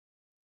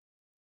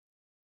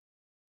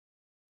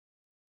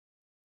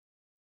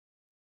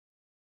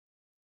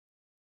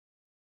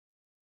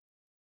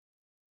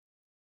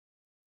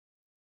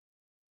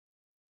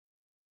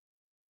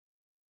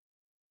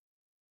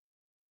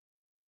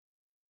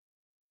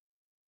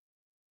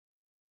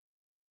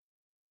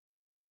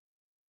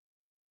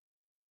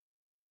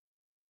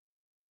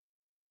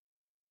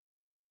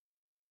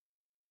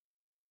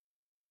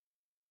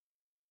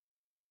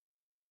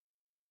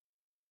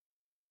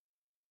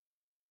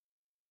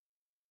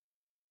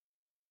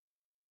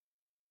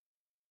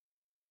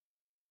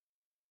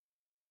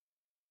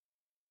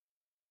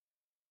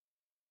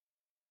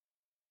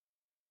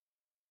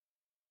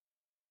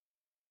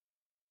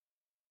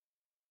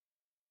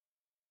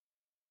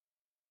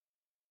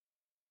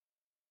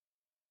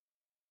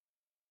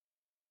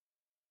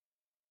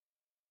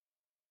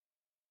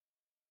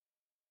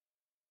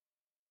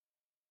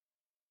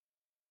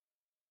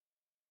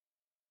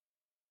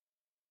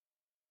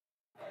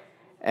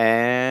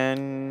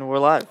And we're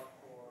live.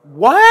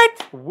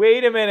 What?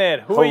 Wait a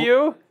minute. Who are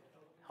you?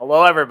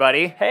 Hello,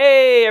 everybody.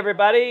 Hey,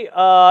 everybody.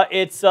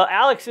 It's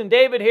Alex and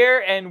David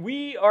here, and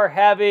we are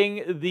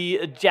having the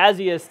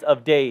jazziest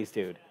of days,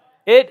 dude.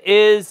 It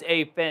is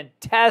a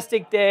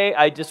fantastic day.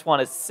 I just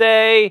want to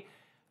say,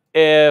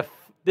 if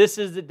this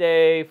is the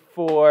day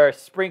for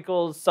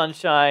sprinkles,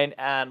 sunshine,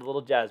 and a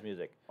little jazz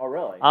music. Oh,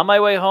 really? On my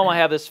way home, I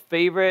have this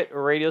favorite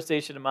radio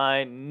station of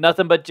mine,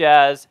 nothing but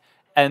jazz,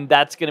 and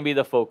that's going to be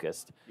the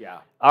focus. Yeah.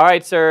 All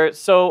right, sir.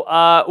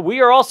 So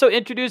we are also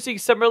introducing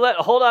some roulette.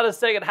 Hold on a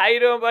second. How you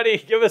doing, buddy?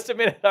 Give us a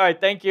minute. All right,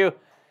 thank you.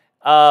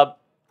 So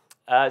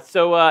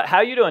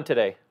how you doing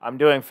today? I'm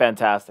doing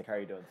fantastic. How are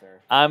you doing, sir?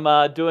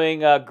 I'm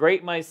doing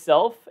great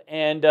myself.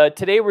 And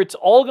today it's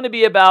all going to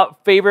be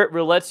about favorite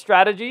roulette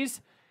strategies.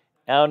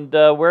 And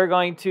we're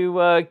going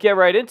to get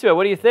right into it.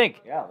 What do you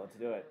think? Yeah, let's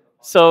do it.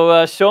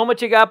 So show them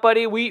what you got,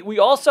 buddy. We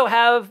also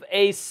have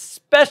a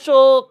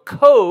special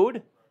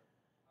code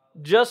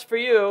just for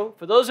you.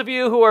 For those of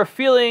you who are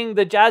feeling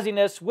the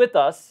jazziness with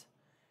us,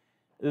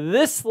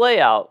 this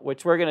layout,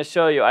 which we're going to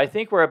show you, I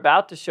think we're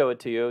about to show it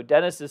to you.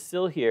 Dennis is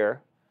still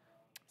here.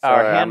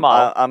 Sorry, our hand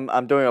model.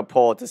 I'm doing a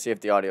poll to see if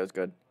the audio is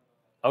good.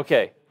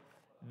 Okay.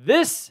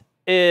 This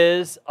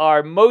is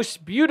our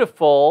most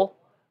beautiful.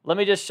 Let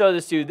me just show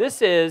this to you.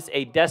 This is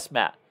a desk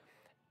mat.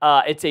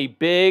 It's a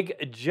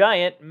big,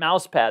 giant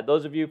mouse pad.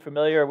 Those of you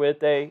familiar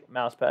with a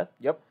mouse pad?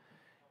 Yep.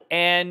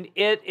 And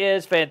it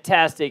is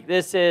fantastic.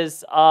 This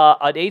is an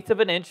 1/8 of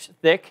an inch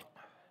thick,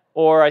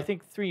 or I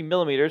think 3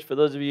 millimeters for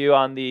those of you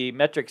on the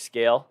metric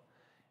scale.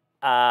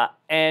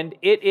 And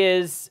it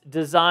is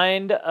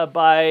designed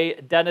by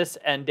Dennis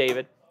and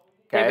David.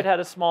 Okay. David had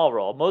a small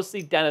role,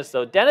 mostly Dennis,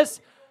 though.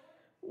 Dennis,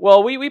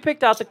 well, we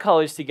picked out the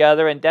colors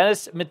together, and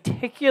Dennis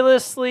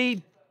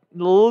meticulously,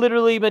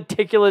 literally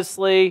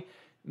meticulously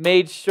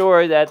made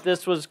sure that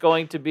this was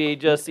going to be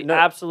just the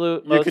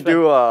absolute most. You could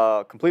do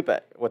a complete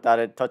bet without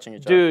it touching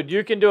each other. Dude,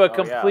 you can do a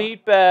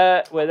complete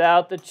bet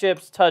without the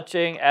chips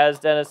touching, as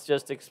Dennis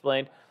just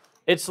explained.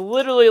 It's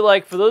literally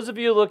like, for those of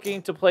you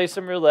looking to play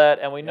some roulette,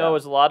 and we know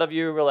there's a lot of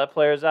you roulette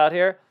players out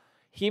here,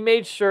 he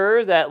made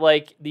sure that,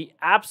 like, the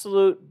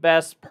absolute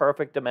best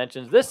perfect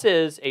dimensions. This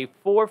is a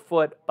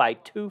 4-foot by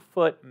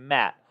 2-foot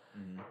mat.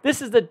 This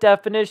is the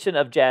definition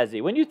of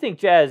jazzy. When you think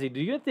jazzy,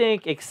 do you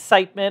think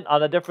excitement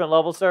on a different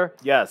level, sir?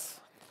 Yes.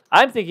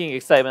 I'm thinking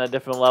excitement on a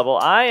different level.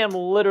 I am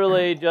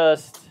literally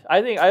just,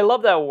 I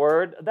love that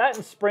word. That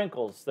and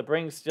sprinkles. That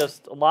brings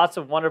just lots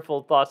of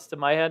wonderful thoughts to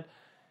my head.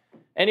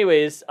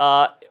 Anyways,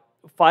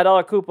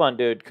 $5 coupon,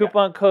 dude.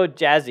 Coupon code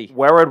jazzy.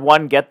 Where would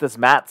one get this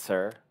mat,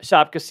 sir?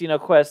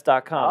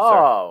 ShopCasinoQuest.com,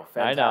 Oh, sir.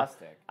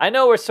 fantastic. I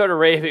know we're sort of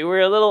raving. We're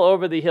a little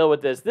over the hill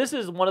with this. This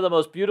is one of the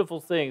most beautiful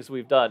things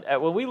we've done.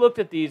 When we looked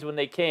at these when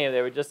they came,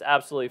 they were just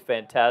absolutely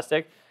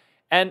fantastic.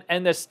 And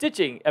the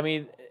stitching, I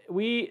mean,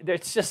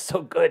 it's just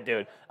so good,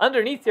 dude.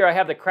 Underneath here, I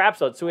have the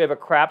craps on. So we have a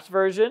craps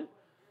version,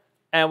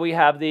 and we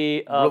have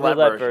the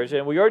roulette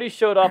version. We already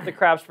showed off the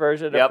craps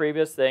version of the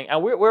previous thing.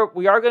 And we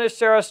are going to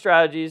share our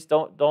strategies.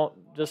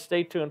 Don't just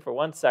stay tuned for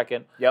 1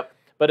 second. Yep.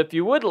 But if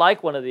you would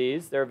like one of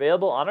these, they're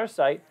available on our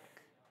site.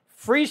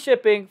 Free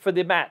shipping for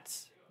the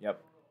mats. Yep.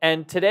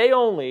 And today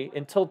only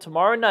until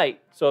tomorrow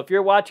night. So if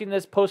you're watching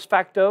this post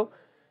facto,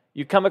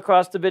 you come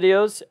across the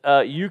videos,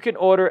 you can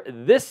order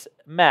this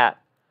mat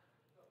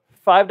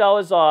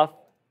 $5 off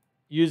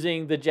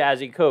using the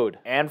Jazzy code.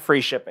 And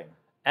free shipping.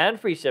 And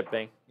free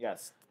shipping.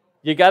 Yes.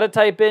 You got to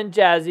type in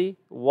Jazzy,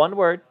 one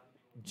word,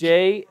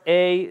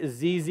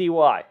 Jazzy.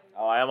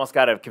 Oh, I almost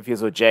got it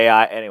confused with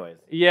J.I. Anyways.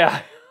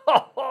 Yeah.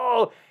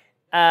 All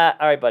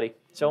right, buddy.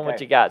 Show him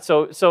what you got.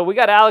 So we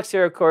got Alex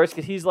here, of course,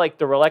 because he's like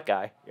the roulette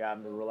guy. Yeah,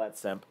 I'm the roulette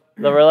simp.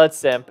 The roulette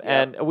simp.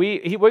 And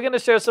we're going to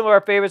share some of our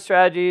favorite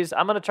strategies.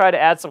 I'm going to try to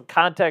add some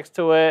context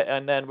to it,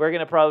 and then we're going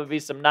to probably be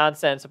some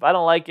nonsense. If I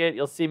don't like it,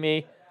 you'll see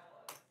me.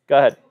 Go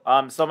ahead.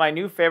 So my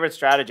new favorite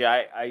strategy,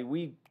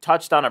 we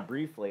touched on it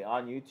briefly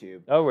on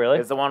YouTube. Oh, really?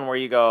 Is the one where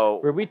you go...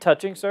 Were we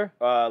touching, sir?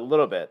 A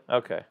little bit.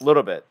 Okay. A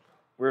little bit.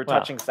 We were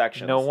touching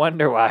sections. No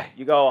wonder why.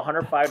 You go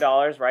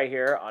 $105 right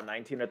here on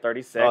 19 or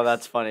 36. Oh,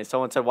 that's funny.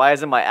 Someone said, "Why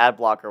isn't my ad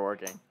blocker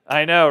working?"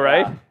 I know,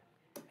 right? Yeah.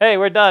 Hey,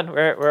 we're done.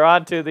 We're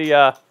on to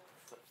the...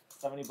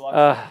 70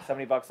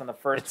 bucks on the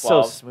first it's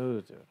 12. So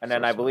smooth, dude. And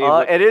then I smooth.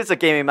 believe... it is a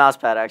gaming mouse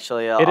pad,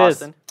 actually, It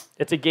Austin. is.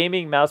 It's a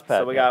gaming mouse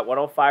pad. So we got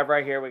 105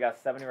 right here. We got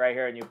 70 right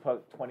here. And you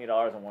put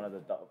 $20 on one of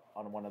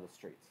the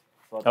streets.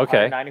 So it's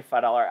Okay.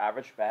 $195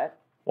 average bet.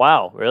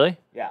 Wow, really?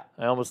 Yeah.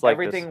 I almost like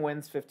Everything this.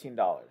 wins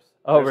 $15.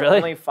 Oh, There's really?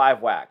 only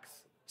 5 whacks.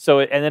 So,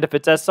 and then if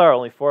it's SR,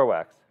 only 4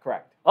 wax.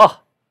 Correct. Oh,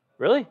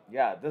 really?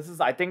 Yeah.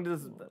 I think this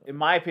is, in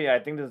my opinion, I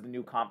think this is the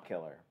new comp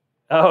killer.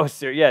 Oh,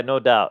 sir. Yeah, no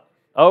doubt.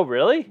 Oh,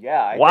 really?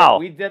 Yeah. Wow.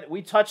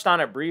 We touched on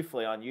it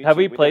briefly on YouTube. Have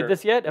we played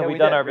this yet? Have we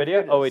done our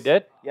video? Oh, we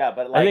did? Yeah,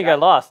 but I think I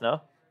lost,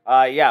 no?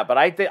 Yeah, but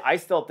I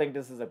still think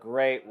this is a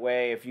great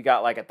way if you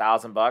got like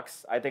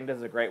 $1,000. I think this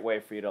is a great way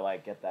for you to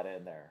like get that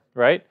in there.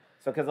 Right?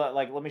 So, because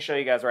like, let me show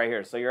you guys right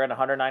here. So you're at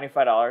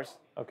 $195.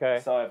 Okay.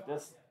 So if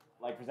this,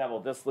 like for example,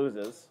 this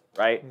loses,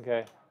 right?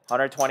 Okay.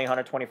 120,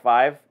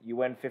 125. You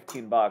win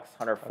 15 bucks,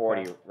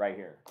 140 Okay. right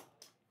here.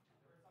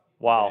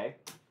 Wow. Okay.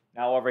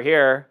 Now over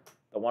here,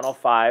 the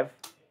 105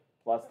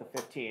 plus the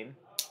 15,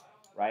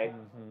 right?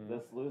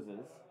 This loses.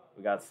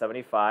 We got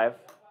 75,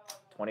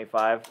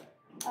 25,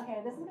 Okay,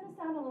 this is gonna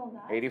sound a little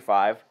nuts.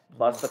 85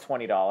 plus the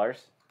 $20. All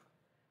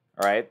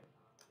right.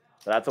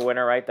 So that's a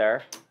winner right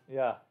there.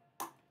 Yeah.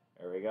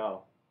 There we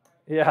go.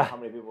 Yeah. How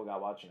many people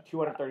got watching?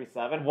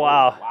 237.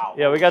 Wow. Wow.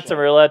 Yeah, we Holy got shit. some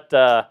roulette.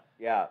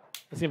 Yeah.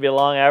 It's gonna be a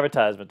long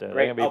advertisement, dude.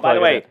 Great. Oh, by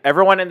the way,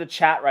 everyone in the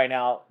chat right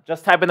now,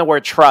 just type in the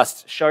word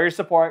trust. Show your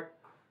support.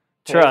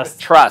 Trust.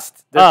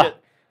 Trust.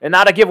 And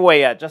not a giveaway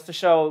yet, just to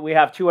show we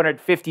have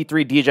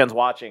 253 DJs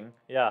watching.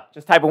 Yeah.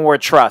 Just type in word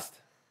trust.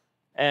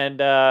 And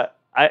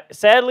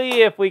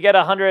sadly, if we get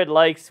 100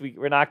 likes,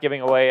 we're not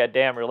giving away a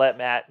damn roulette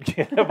mat.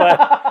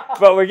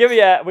 but we're giving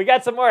you. We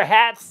got some more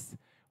hats.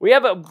 We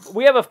have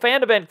a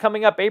fan event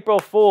coming up April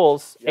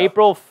Fools,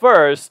 April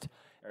 1st,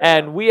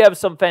 and we have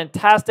some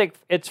fantastic.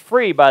 It's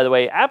free, by the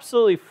way,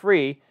 absolutely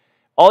free.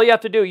 All you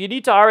have to do, you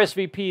need to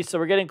RSVP. So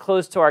we're getting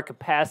close to our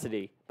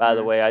capacity. By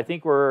the way, I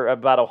think we're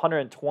about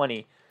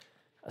 120.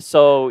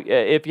 So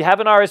if you have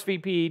an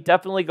RSVP,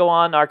 definitely go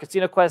on our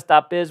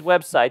CasinoQuest.biz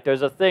website.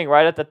 There's a thing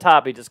right at the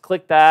top. You just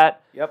click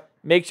that. Yep.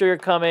 Make sure you're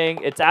coming.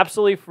 It's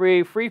absolutely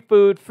free. Free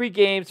food, free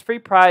games, free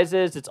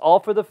prizes. It's all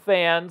for the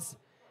fans.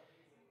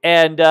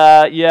 And,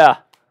 yeah.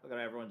 Look at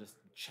everyone just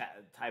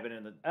typing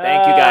in the.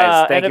 Thank you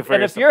guys. Thank you for your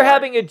And if support. you're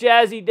having a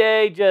jazzy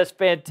day, just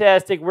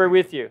fantastic. We're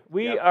with you.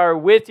 We are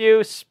with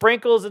you.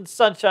 Sprinkles and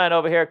sunshine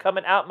over here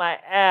coming out my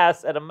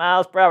ass at a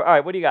miles per hour. All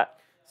right, what do you got?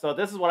 So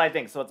this is what I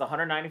think. So it's a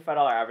 $195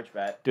 average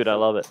bet. Dude, I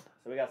love it.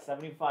 So we got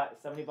 70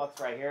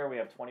 bucks right here. We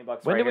have 20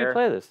 bucks When right did here. we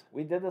play this?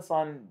 We did this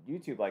on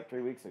YouTube like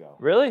 3 weeks ago.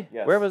 Really?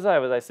 Yes. Where was I?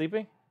 Was I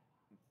sleeping?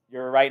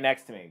 You're right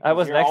next to me. I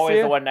was You're next to always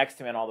you? the one next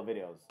to me in all the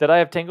videos. Did I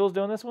have tingles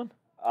doing this one?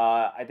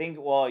 I think,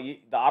 well,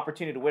 the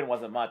opportunity to win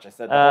wasn't much. I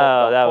said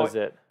That was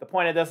it. The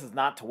point of this is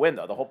not to win,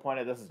 though. The whole point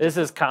of this is This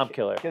is comp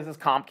killer. This is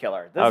comp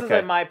killer. This is,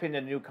 in my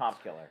opinion, a new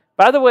comp killer.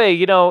 By the way,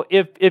 you know,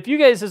 if you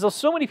guys, there's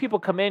so many people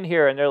come in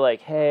here and they're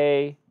like,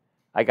 hey,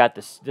 I got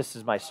this. This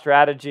is my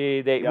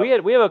strategy.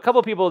 We have a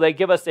couple people that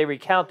give us, they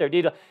recount their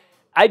detail.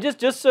 I just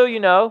so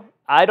you know,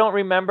 I don't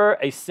remember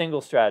a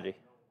single strategy.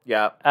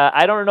 Yeah.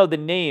 I don't know the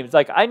names.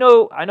 Like I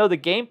know the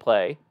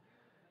gameplay.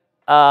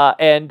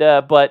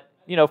 But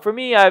you know, for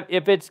me,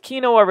 if it's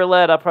Keno or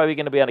Roulette, I'm probably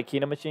going to be on a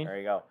Keno machine. There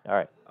you go. All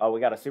right. Oh, we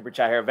got a super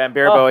chat here. Van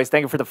Beer Boys,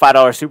 thank you for the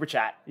 $5 super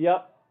chat.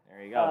 Yep.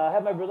 There you go. I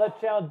have my Roulette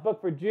Challenge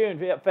booked for June.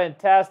 Yeah,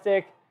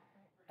 fantastic.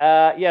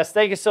 Yes,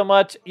 thank you so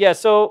much. Yeah,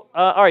 so,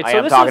 all right. I so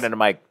am talking to the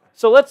mic.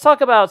 So let's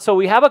talk about, so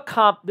we have a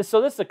comp. This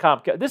is a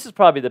comp. This is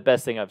probably the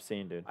best thing I've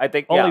seen, dude. I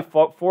think, Only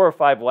 4 or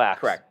 5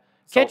 lakhs. Correct.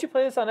 Can't you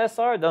play this on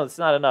SR? No, it's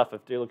not enough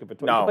if you're looking for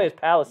 20. No. You can play this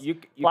Palace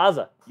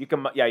Plaza. You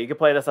can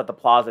play this at the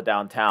Plaza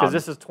downtown. Because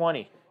this is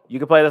 20. You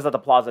can play this at the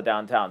Plaza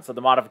downtown. So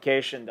the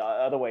modification, the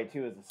other way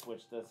too, is to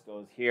switch this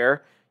goes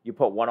here. You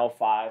put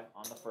 105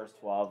 on the first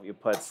 12. You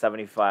put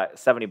 70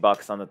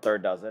 bucks on the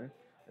third dozen.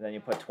 And then you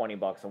put 20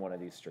 bucks on one of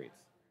these streets.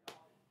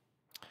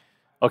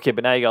 Okay,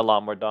 but now you got a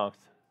lot more donks.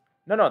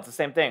 No, it's the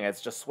same thing. It's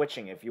just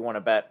switching if you want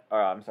to bet.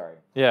 I'm sorry.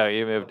 Yeah,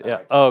 you moved. Yeah.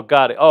 Right. Oh,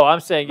 got it. Oh, I'm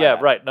saying, My yeah,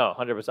 bad. right. No,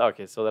 100%.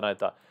 Okay, so then I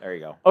thought. There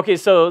you go. Okay,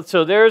 so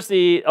there's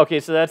the, okay,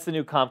 so that's the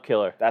new comp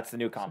killer. That's the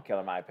new comp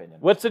killer, in my opinion.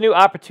 What's the new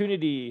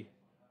opportunity?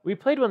 We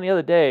played one the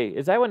other day.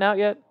 Is that one out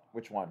yet?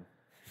 Which one?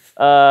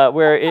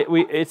 Where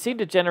it seemed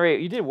to generate.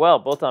 You did well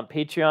both on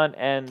Patreon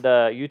and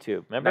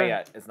YouTube. Remember? Not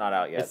yet. It's not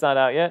out yet. It's not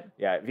out yet.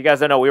 Yeah. If you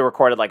guys don't know, we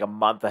recorded like a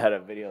month ahead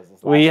of videos.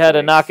 We had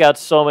to knock out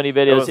so many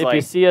videos. was If you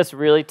like- see us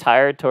really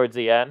tired towards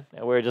the end,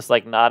 and we were just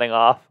like nodding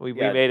off, we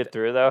made it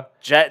through though.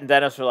 Jet and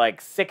Dennis were like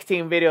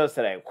 16 videos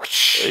today.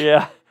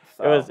 Yeah,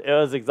 So- it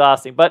was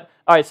exhausting. But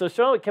all right, so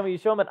can we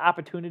show them an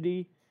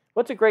opportunity?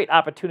 What's a great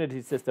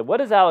opportunity system? What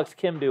does Alex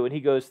Kim do when he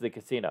goes to the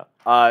casino?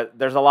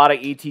 There's a lot of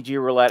ETG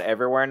roulette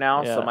everywhere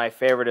now. Yeah. So my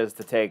favorite is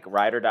to take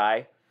Ride or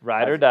Die.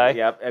 Ride or die.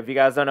 Yep. If you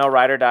guys don't know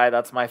Ride or Die,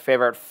 that's my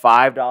favorite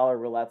 $5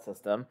 roulette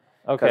system.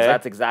 Okay. Because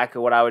that's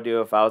exactly what I would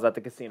do if I was at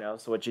the casino.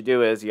 So what you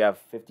do is you have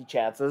 50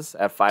 chances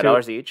at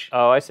 $5 each.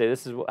 Oh, I see.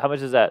 This is how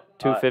much is that?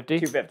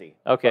 250. 250.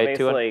 Okay,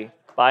 So basically,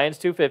 buy-ins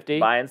 250.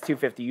 buy-ins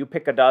 250. You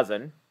pick a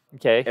dozen.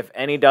 Okay. If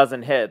any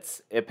dozen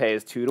hits, it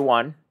pays 2 to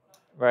 1.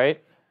 Right.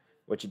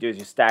 What you do is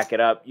you stack it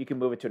up. You can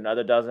move it to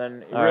another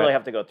dozen. You All really right.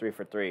 have to go 3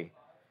 for 3.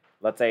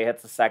 Let's say it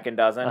hits the second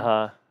dozen.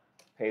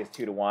 Pays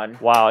 2 to 1.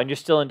 Wow, and you're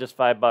still in just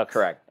 $5.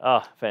 Correct.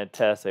 Oh,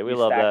 fantastic. We You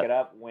love stack that. it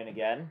up, win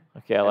again.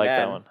 Okay, I And like that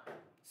then- one.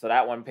 So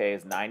that one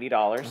pays $90.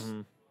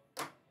 Mm-hmm.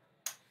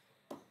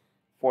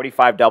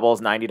 45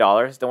 doubles,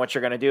 $90. Then what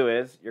you're going to do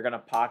is you're going to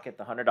pocket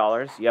the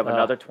 $100. You have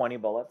another 20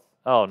 bullets.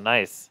 Oh,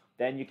 nice.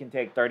 Then you can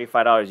take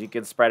 $35. You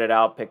can spread it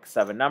out, pick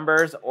 7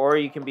 numbers, or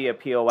you can be a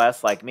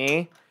POS like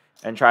me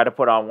and try to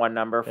put on one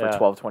number for Yeah.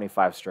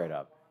 $12.25 straight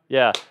up.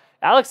 Yeah,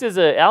 Alex is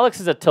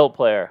a tilt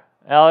player.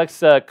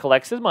 Alex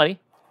collects his money.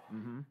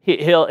 Mm-hmm.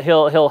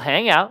 He'll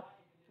hang out,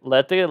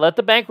 let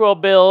the bankroll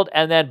build,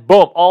 and then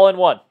boom, all in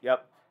one.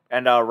 Yep.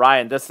 And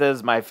Ryan, this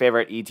is my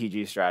favorite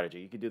ETG strategy.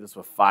 You can do this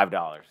with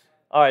 $5.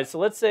 All right, so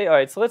let's say, all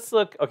right, so let's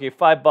look. Okay,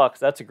 $5.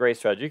 That's a great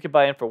strategy. You could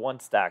buy in for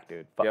one stack,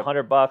 dude. Yep.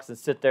 $100 and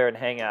sit there and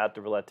hang out at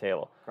the roulette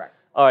table. Correct.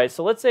 All right,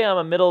 so let's say I'm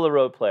a middle of the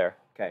road player.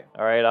 Okay.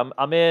 All right,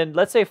 I'm in.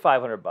 Let's say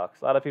 $500. A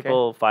lot of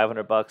people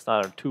 $500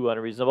 not too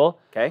unreasonable.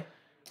 Okay.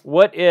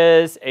 What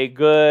is a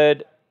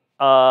good?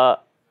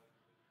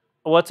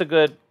 What's a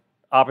good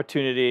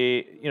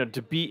opportunity?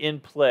 To be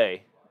in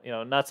play.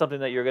 Not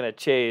something that you're gonna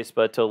chase,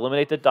 but to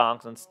eliminate the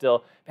donks and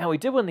still. Man, we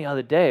did one the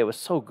other day. It was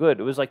so good.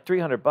 It was like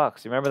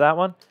 $300. You remember that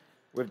one?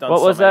 We've done.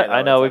 What was many that?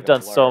 I know we've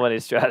done so many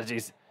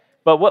strategies.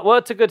 But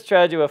what's a good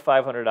strategy with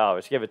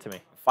 $500? Give it to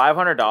me.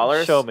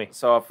 $500. Show me.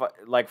 So if,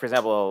 like, for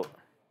example,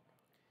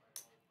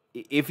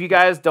 if you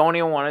guys don't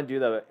even want to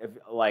do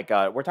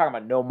we're talking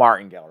about no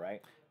martingale,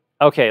 right?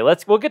 Okay,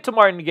 we'll get to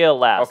martingale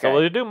last. Okay. So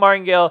we'll do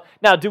martingale.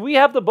 Now, do we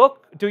have the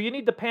book? Do you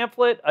need the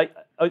pamphlet?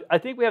 I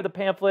think we have the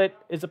pamphlet.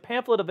 Is a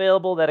pamphlet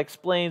available that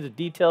explains the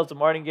details of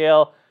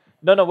martingale?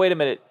 No, wait a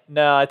minute.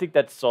 No, I think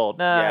that's sold.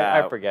 Nah,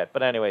 Yeah. I forget.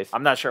 But anyways,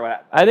 I'm not sure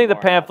what. I think the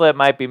pamphlet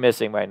might be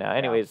missing right now.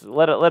 Anyways,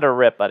 let her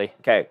rip, buddy.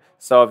 Okay,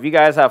 so if you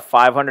guys have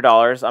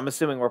 $500, I'm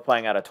assuming we're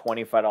playing at a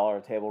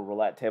 $25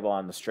 roulette table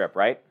on the strip,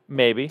 right?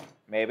 Maybe,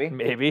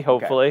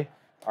 hopefully.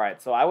 All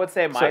right, so I would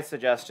say my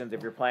suggestions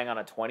if you're playing on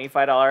a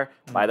 $25,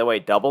 by the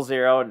way,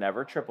 00,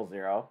 never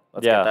 000.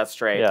 Let's get that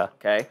straight. Yeah.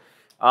 Okay.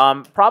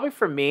 Probably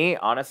for me,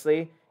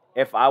 honestly,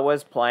 if I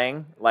was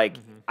playing,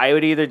 I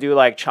would either do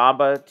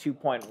Chamba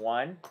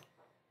 2.1.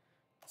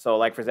 So,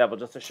 for example,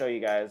 just to show you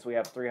guys, we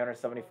have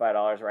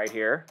 $375 right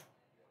here.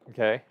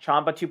 Okay.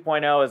 Chamba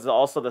 2.0 is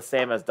also the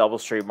same as Double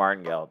Street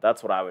Martingale.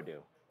 That's what I would do.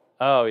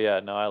 Oh, yeah.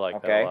 No, I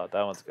like that a lot.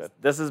 That one's good.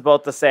 This is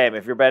both the same.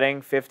 If you're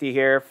betting 50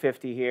 here,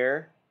 50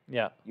 here,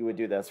 yeah, you would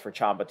do this for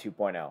Chamba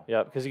 2.0.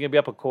 Yeah, because you're going to be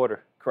up a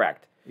quarter.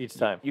 Correct. Each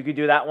time. You could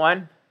do that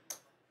one.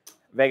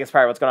 Vegas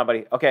Pirate, what's going on,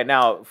 buddy? Okay,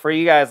 now, for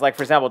you guys, for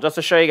example, just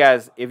to show you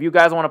guys, if you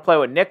guys want to play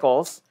with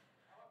nickels.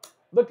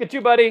 Look at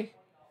you, buddy.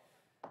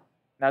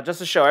 Now, just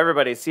to show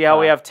everybody, see how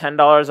we have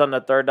 $10 on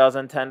the third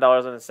dozen,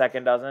 $10 on the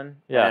second dozen,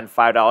 and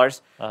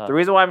 $5? The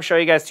reason why I'm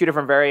showing you guys two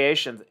different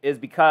variations is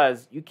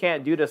because you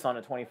can't do this on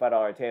a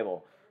 $25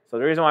 table. So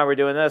the reason why we're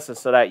doing this is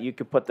so that you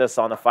could put this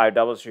on the 5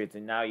 double streets,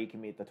 and now you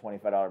can meet the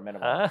 $25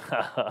 minimum.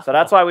 So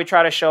that's why we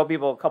try to show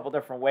people a couple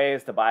different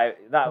ways to I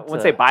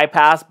wouldn't say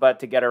bypass,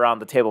 but to get around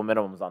the table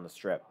minimums on the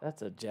strip.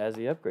 That's a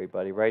jazzy upgrade,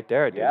 buddy, right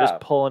there, dude. Yeah.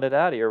 Just pulling it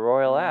out of your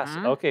royal ass.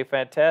 Okay,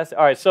 fantastic.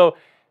 All right, so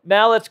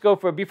now let's go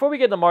before we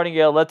get into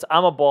martingale,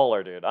 I'm a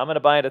baller, dude. I'm going to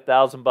buy it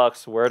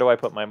 $1,000. Where do I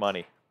put my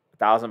money?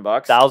 $1,000?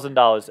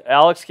 $1,000.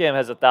 Alex Kim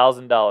has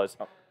 $1,000.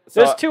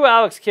 There's two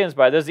Alex Kims,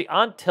 by. There's the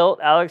on tilt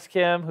Alex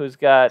Kim, who's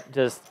got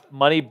just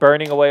money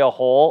burning away a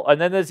hole,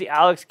 and then there's the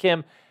Alex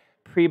Kim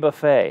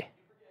pre-buffet.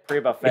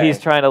 Pre-buffet. He's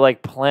trying to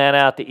plan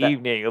out the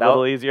evening a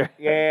little easier.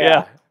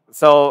 Yeah.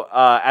 So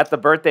at the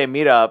birthday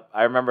meetup,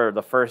 I remember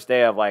the first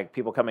day of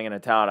people coming into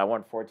town. I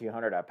won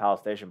 $1,400 at Palace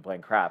Station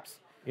playing craps.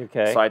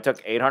 Okay. So I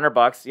took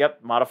 $800.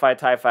 Yep, modified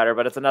TIE Fighter,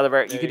 but it's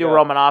another you could do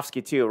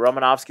Romanovsky too.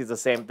 Romanovsky's the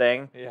same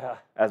thing. Yeah.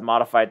 As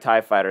modified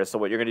TIE Fighter. So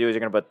what you're gonna do is you're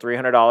gonna put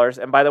 $300.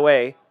 And by the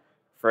way,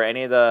 for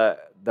any of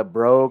the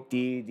broke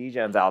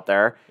D-gens out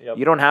there,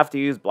 you don't have to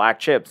use black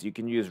chips. You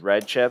can use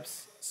red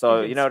chips.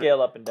 So you can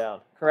scale up and down.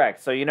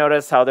 Correct. So you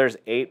notice how there's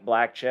 8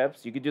 black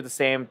chips. You could do the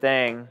same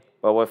thing,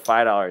 but with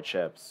 $5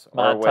 chips.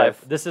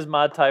 This is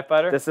Mod TIE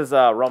Fighter? This is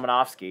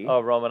Romanovsky.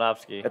 Oh,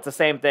 Romanovsky. It's the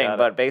same thing,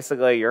 but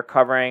basically you're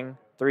covering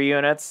 3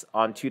 units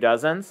on 2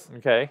 dozens.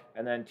 Okay.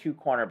 And then 2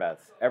 corner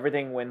bets.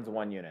 Everything wins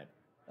 1 unit.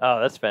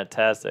 Oh, that's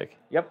fantastic.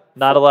 Yep.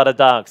 Not a lot of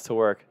donks to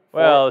work.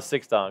 Well,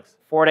 6 donks.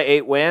 4 to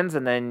 8 wins,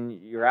 and then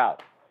you're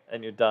out.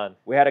 And you're done.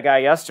 We had a guy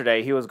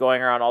yesterday. He was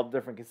going around all the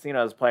different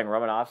casinos playing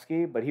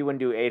Romanovsky, but he wouldn't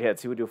do 8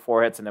 hits. He would do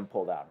 4 hits and then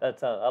pull out.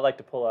 I like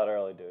to pull out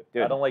early,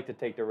 dude. I don't like to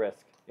take the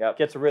risk. Yep. It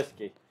gets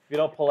risky. If you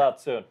don't pull out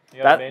soon. You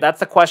know what I mean? That's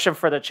the question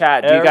for the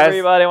chat.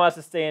 Everybody wants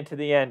to stay into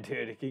the end,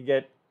 dude. It can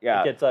get...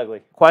 Yeah. It gets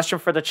ugly. Question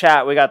for the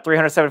chat. We got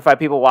 375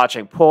 people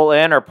watching. Pull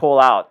in or pull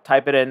out?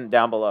 Type it in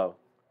down below.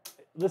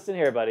 Listen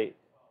here, buddy.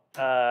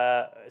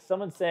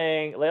 Someone's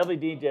saying, Lovely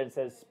DJ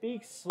says,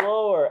 speak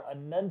slower,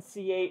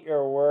 enunciate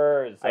your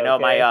words. I know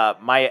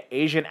my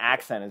Asian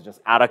accent is just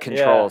out of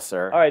control,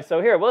 sir. All right,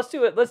 so here, let's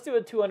do it. Let's do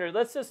it 200.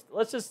 Let's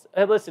just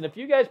hey, listen, if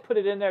you guys put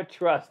it in there,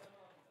 trust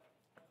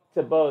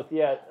to both.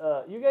 Yeah,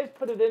 you guys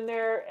put it in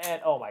there,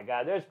 and oh my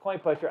God, there's coin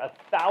pusher,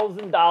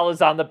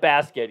 $1,000 on the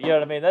basket. You know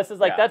what I mean? This is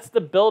that's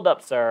the build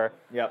up, sir.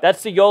 Yep.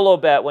 That's the YOLO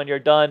bet when you're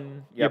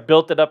done. You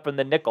built it up from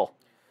the nickel.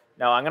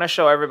 Now, I'm going to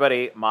show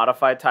everybody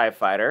modified TIE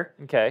Fighter.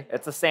 Okay.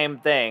 It's the same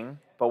thing,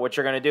 but what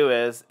you're going to do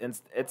is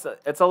it's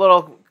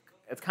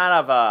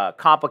kind of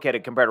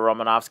complicated compared to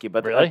Romanovsky,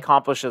 but it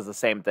accomplishes the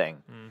same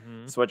thing.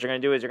 Mm-hmm. So what you're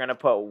going to do is you're going to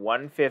put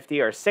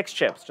 150 or 6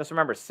 chips. Just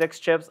remember, 6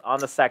 chips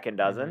on the second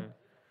dozen. Mm-hmm.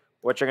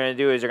 What you're going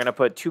to do is you're going to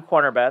put 2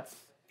 corner bets.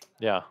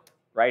 Yeah.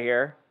 Right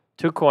here.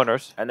 2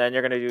 corners. And then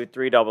you're going to do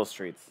 3 double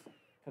streets.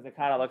 Because it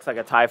kind of looks like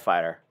a TIE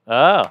Fighter.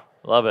 Oh,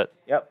 love it.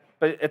 Yep.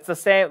 But it's the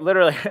same,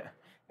 literally...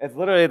 It's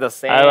literally the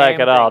same. I like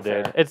it all,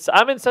 dude.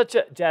 I'm in such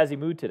a jazzy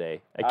mood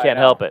today. I can't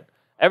help it.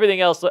 Everything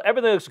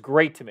looks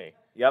great to me.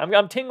 Yep.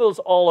 I'm tingles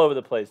all over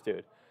the place,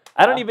 dude.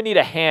 I don't even need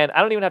a hand.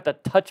 I don't even have to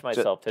touch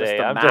myself today.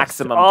 the I'm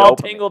maximum just all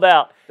dopamine. tingled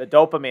out. The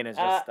dopamine is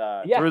just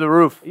yeah. through the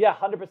roof. Yeah,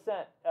 100%.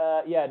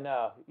 Yeah,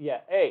 no. Yeah.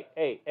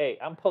 Hey.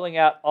 I'm pulling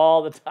out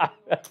all the time.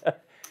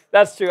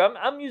 That's true.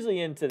 I'm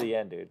usually into the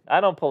end, dude. I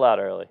don't pull out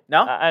early.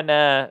 No? Nah.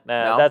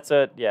 No? That's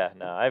a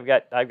no. I've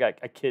got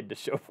a kid to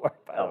show for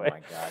it, by the way. Oh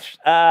my gosh.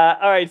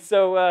 All right,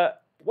 so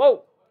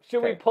whoa.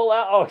 Should we pull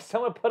out? Oh,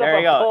 someone put There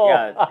up you a go. poll.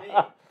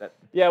 Yeah.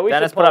 Yeah, we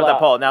Dennis should put pull up the out.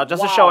 poll. Now,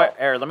 just to show it,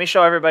 let me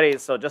show everybody.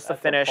 So, just to That's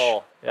a finish,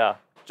 poll. Yeah.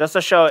 just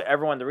to show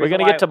everyone the reason We're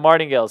going to get to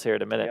martingales here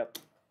in a minute. Yep.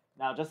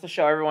 Now, just to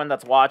show everyone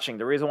that's watching,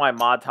 the reason why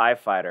Mod TIE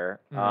Fighter.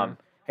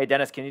 Hey,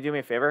 Dennis, can you do me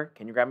a favor?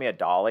 Can you grab me a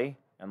dolly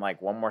and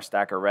like one more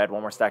stack of red,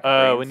 one more stack of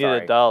green? Oh, we need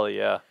a dolly,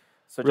 yeah.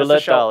 So Roulette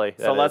just to show, dolly.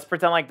 So let's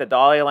pretend like the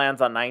dolly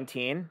lands on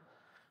 19.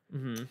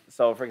 Mm-hmm.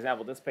 So, for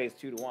example, this pays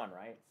 2 to 1,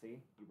 right? See,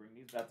 you bring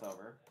these bets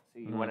over.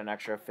 See, you win an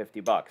extra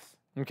 $50.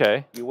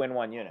 Okay. You win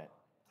 1 unit.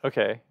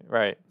 Okay,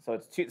 right. So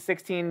it's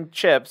 16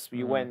 chips.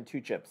 You win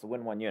 2 chips. So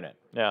win 1 unit.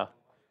 Yeah.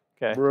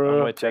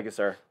 Okay. Thank you,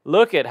 sir.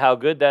 Look at how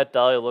good that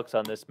dolly looks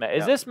on this mat.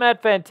 Is this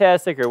mat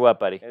fantastic or what,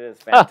 buddy? It is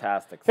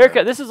fantastic.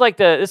 Haircut. This is like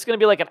this is going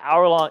to be like an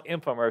hour-long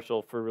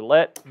infomercial for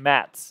roulette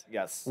mats.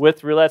 Yes.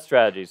 With roulette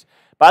strategies.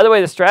 By the way,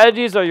 the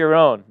strategies are your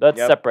own. That's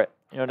separate.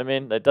 You know what I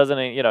mean? That doesn't.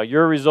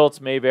 Your results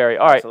may vary.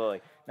 All right.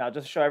 Absolutely. Now,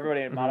 just to show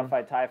everybody a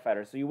modified TIE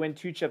Fighter. So you win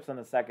 2 chips on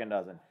the second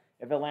dozen.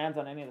 If it lands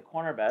on any of the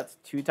corner bets,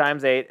 2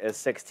 times 8 is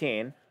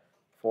 16.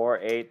 4,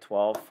 8,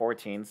 12,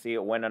 14. So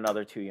you win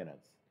another 2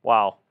 units.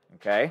 Wow.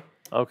 Okay.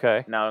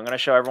 Okay. Now I'm going to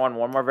show everyone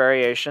one more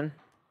variation.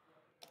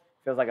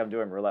 Feels like I'm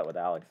doing roulette with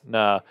Alex.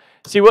 No.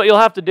 See, what you'll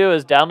have to do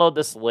is download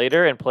this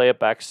later and play it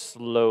back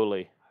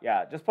slowly.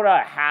 Yeah, just put it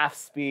at half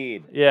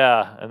speed.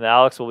 Yeah, and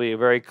Alex will be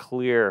very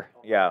clear.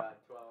 Yeah.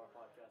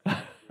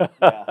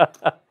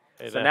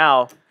 So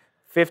now,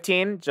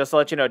 15, just to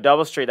let you know,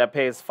 Double Street, that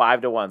pays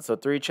 5 to 1. So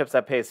 3 chips,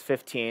 that pays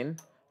 15.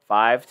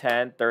 5,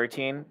 10,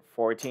 13,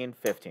 14,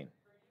 15.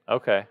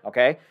 Okay.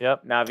 Okay?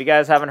 Yep. Now, if you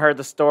guys haven't heard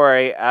the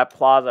story at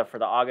Plaza for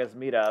the August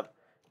meetup,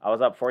 I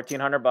was up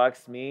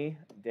 $1,400. Me,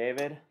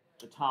 David,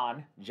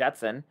 Jatan,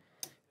 Jetson,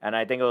 and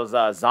I think it was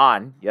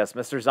Zahn. Yes,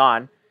 Mr.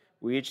 Zahn.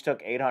 We each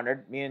took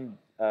 800. Me and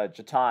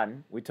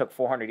Jatan, we took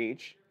 400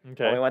 each.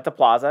 Okay. And we went to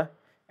Plaza,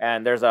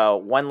 and there's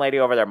one lady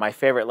over there, my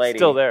favorite lady.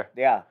 Still there.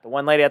 Yeah, the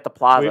one lady at the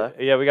Plaza.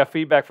 We got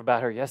feedback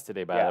about her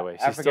yesterday, by the way.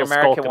 She's still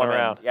African-American skulking woman.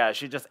 around. Yeah,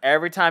 she just,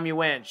 every time you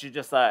win, she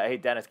just, hey,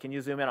 Dennis, can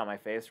you zoom in on my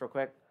face real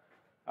quick?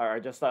 Or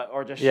just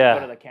go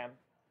to the cam.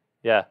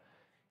 Yeah.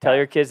 Tell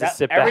your kids to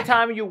sit back. Every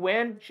time you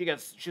win,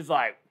 she's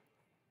like.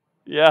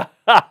 Yeah.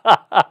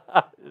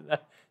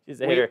 She's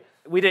a hitter.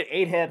 We did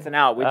 8 hits and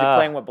out. We did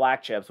playing with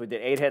black chips. We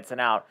did 8 hits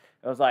and out.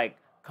 It was like,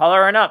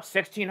 coloring up,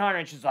 1,600.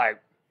 And she's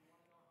like.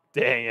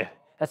 Dang it.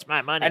 That's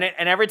my money.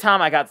 And every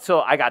time I got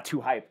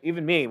too hype.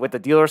 Even me with the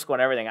dealer score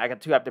and everything, I got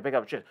too hyped to pick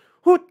up chips.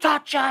 Who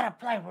taught you how to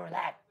play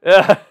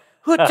roulette?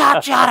 Who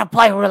taught you how to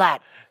play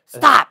roulette?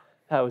 Stop.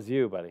 That was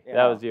you, buddy. Yeah.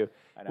 That was you.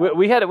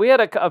 We had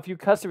a few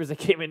customers that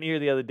came in here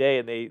the other day,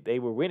 and they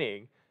were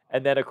winning.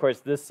 And then, of course,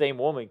 this same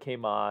woman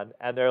came on,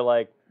 and they're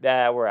like,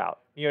 nah, we're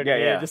out. You know what I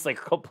mean? Yeah. Just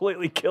like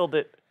completely killed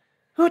it.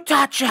 Who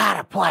taught you how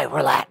to play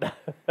roulette?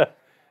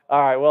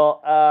 All right,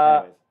 well.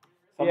 Anyways.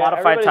 So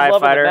modified TIE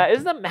Fighter.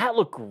 Doesn't the mat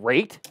look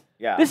great?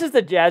 Yeah. This is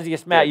the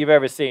jazziest mat you've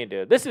ever seen,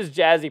 dude. This is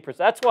jazzy.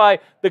 That's why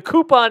the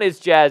coupon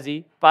is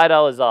jazzy.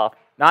 $5 off.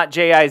 Not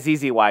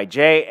J-I-Z-Z-Y.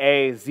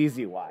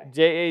 J-A-Z-Z-Y.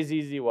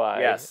 J-A-Z-Z-Y.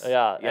 Yes.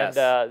 Yeah. Yes.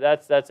 And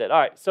that's it. All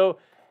right. So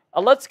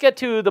let's get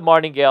to the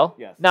martingale.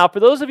 Yes. Now, for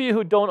those of you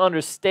who don't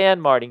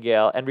understand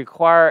martingale and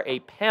require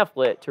a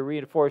pamphlet to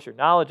reinforce your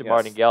knowledge of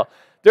martingale,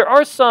 there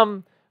are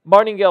some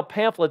martingale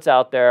pamphlets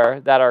out there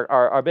that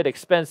are a bit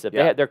expensive.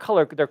 Yeah. They're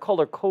color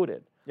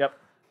coded. Yep.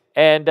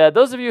 And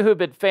those of you who've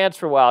been fans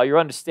for a while, you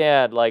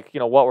understand what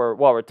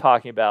we're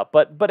talking about.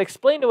 But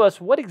explain to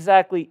us, what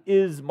exactly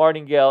is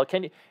martingale?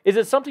 Is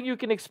it something you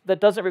can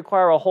that doesn't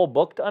require a whole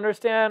book to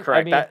understand?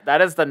 Correct. I mean,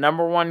 that is the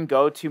 #1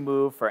 go-to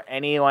move for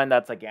anyone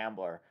that's a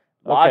gambler.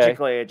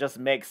 Logically, it just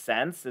makes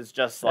sense. It's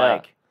just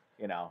like,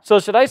 So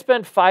should I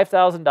spend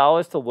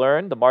 $5,000 to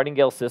learn the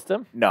martingale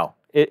system? No.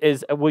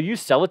 Will you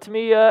sell it to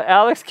me,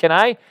 Alex? Can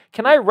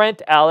I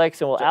rent Alex,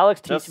 and will Alex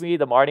teach me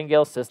the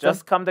martingale system?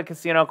 Just come to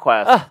Casino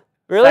Quest.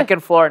 Really? Second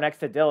floor next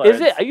to Dillard's.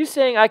 Is it? Are you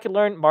saying I can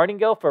learn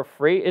martingale for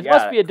free? It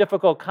must be a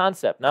difficult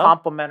concept, no?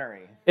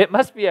 Complimentary. It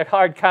must be a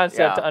hard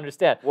concept to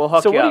understand. We'll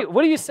hook you up.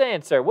 What are you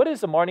saying, sir? What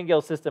is the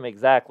martingale system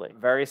exactly?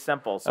 Very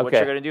simple. So what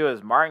you're going to do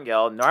is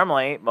martingale.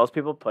 Normally, most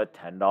people put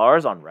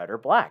 $10 on red or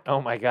black.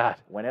 Oh, my God.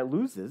 When it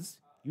loses,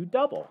 you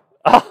double.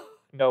 Oh,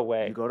 no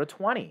way. You go to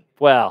 20.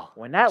 Well,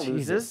 when that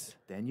loses,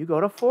 then you go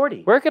to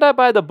 40. Where could I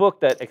buy the book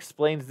that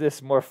explains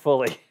this more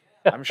fully?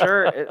 I'm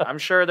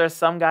sure there's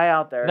some guy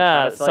out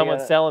there.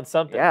 Someone's selling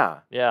something. Yeah.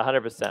 Yeah,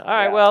 100%. All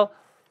right, well.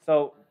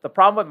 So the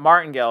problem with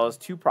martingale is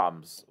 2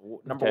 problems.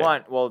 Number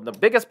one, the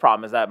biggest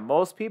problem is that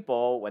most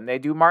people, when they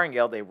do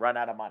martingale, they run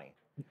out of money.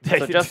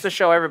 So just to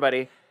show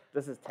everybody,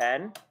 this is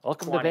 10.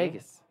 Welcome 20. to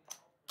Vegas.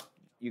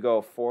 You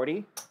go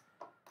 40.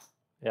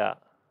 Yeah.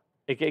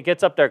 It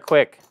gets up there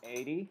quick.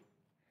 80.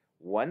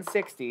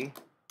 160.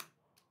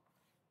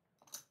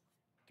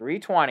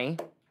 320.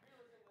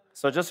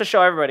 So just to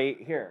show everybody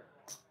here.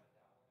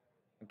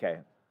 Okay,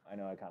 I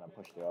know I kind of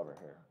pushed it over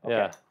here. Okay.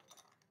 Yeah.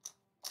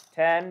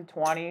 10,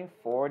 20,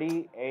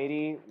 40,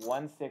 80,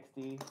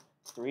 160,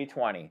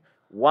 320.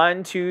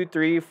 1, 2,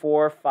 3,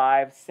 4,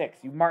 5, 6.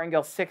 You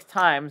martingale 6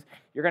 times,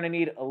 you're gonna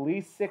need at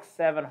least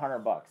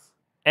 $600-700.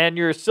 And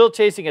you're still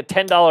chasing a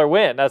 $10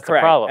 win. That's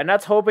Correct. the problem. And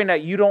that's hoping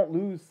that you don't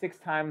lose 6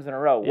 times in a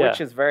row, Yeah.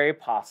 which is very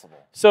possible.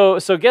 So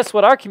guess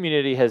what our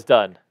community has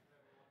done?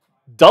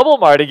 Double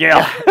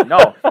martingale.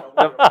 No,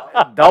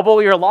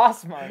 double your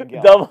loss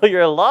martingale. Double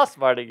your loss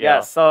martingale. Yeah.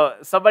 So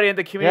somebody in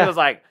the community Yeah. was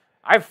like,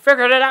 "I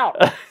figured it out."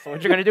 So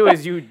what you're gonna do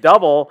is you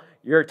double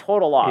your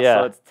total loss. Yeah.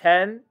 So it's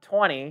 10,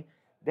 20.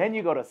 Then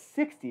you go to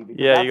 60 because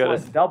Yeah, that's you go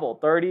what's to double.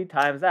 30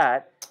 times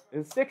that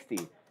is 60.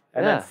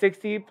 And Yeah. then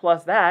 60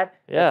 plus that,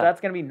 Yeah. so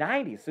that's going to be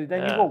 90. So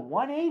then you Yeah. go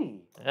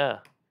 180. Yeah.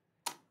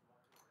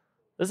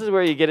 This is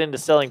where you get into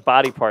selling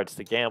body parts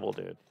to gamble,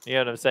 dude. You know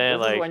what I'm saying?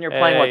 This like is when you're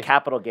playing hey, with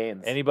capital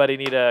gains. Anybody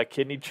need a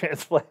kidney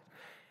transplant?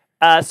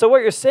 So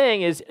what you're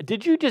saying is,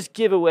 did you just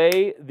give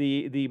away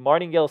the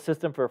martingale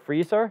system for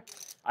free, sir?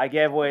 I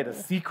gave away the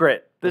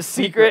secret. The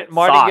secret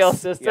martingale sauce.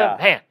 system? Yeah.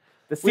 Man,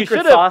 The we secret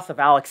should've- sauce of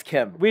Alex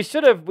Kim. we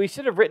should have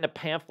written a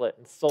pamphlet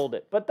and sold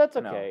it, but that's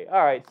okay.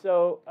 All right,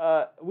 so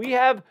we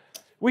have.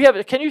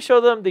 Can you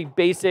show them the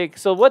basic?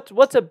 So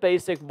what's a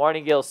basic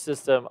martingale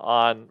system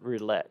on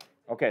roulette?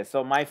 Okay,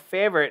 so my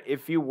favorite,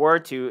 if you were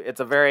to, it's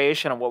a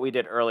variation of what we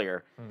did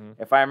earlier.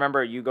 Mm-hmm. If I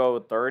remember, you go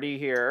 30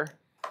 here,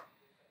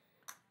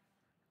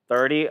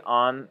 30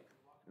 on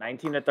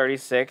 19 to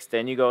 36,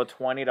 then you go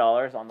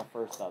 $20 on the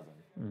first dozen.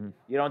 Mm-hmm.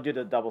 You don't do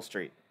the double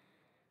street.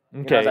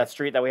 You Okay. know that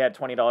street that we had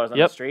 $20 on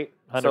Yep. the street?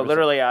 100%. So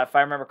literally, if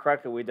I remember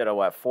correctly, we did a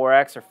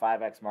 4X or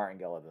 5X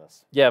martingale of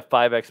this. Yeah,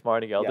 5x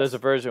martingale. There's Yes. a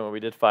version where we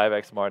did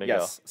 5x martingale.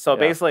 Yes. So Yeah.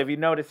 basically, if you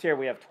notice here,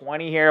 we have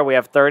 20 here, we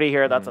have 30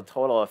 here. That's a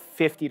total of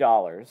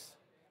 $50.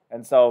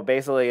 And so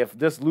basically, if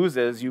this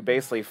loses, you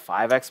basically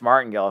 5X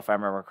martingale, if I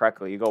remember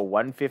correctly. You go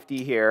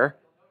 150 here.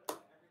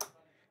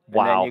 And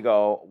Wow. then you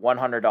go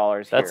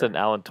 $100 here. That's an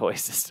Allen toy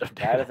system. Dude.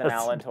 That is an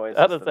That's- Allen toy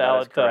That system. is an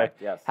Allen toy.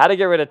 correct, yes. How to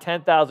get rid of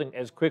 10,000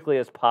 as quickly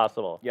as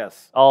possible.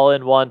 Yes. All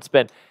in one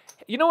spin.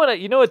 You know what?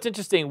 You know what's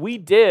interesting? We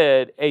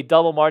did a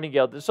double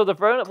martingale. So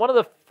one of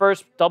the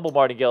first double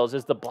martingales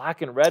is the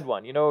black and red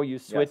one. You know, where you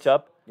switch Yes.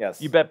 up.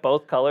 Yes. You bet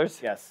both colors.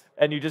 Yes.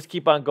 And you just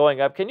keep on going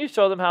up. Can you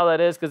show them how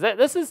that is? Because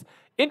this is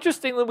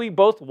interesting that we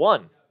both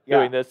won Yeah.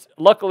 doing this.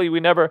 Luckily,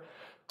 we never.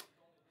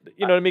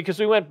 You know what I mean? Because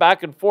we went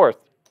back and forth.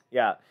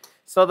 Yeah.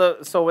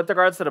 So with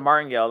regards to the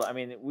martingale, I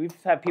mean, we've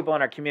had people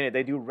in our community,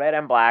 they do red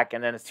and black,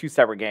 and then it's 2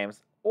 separate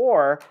games.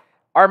 Or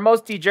our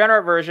most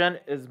degenerate version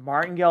is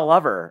martingale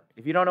lover.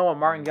 If you don't know what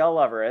martingale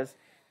lover is,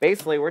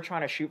 basically we're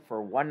trying to shoot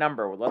for one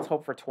number. Let's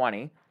hope for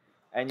 20.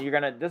 And you're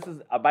gonna. This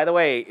is by the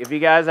way, if you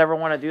guys ever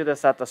want to do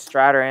this at the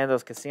Strat or any of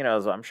those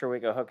casinos, I'm sure we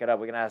could hook it up.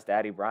 We can ask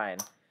Daddy Brian,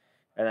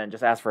 and then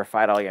just ask for a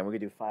 $5 game. We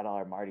could do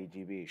 $5 Marty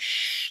GB.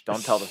 Shh!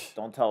 Don't tell GB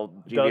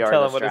Don't or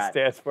tell the them what it Strat.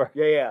 stands for.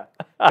 Yeah.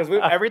 Because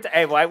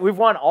we've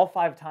won all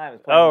 5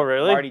 times. playing Oh,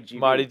 really? Marty GB.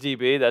 Marty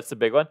GB. That's the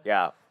big one.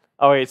 Yeah.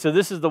 Oh, wait. So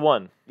this is the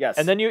one. Yes.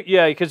 And then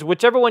because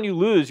whichever one you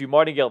lose, you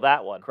martingale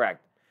that one. Correct.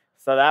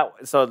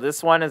 So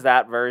this one is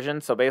that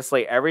version. So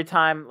basically, every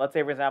time, let's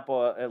say for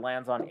example, it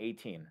lands on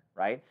 18,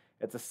 right?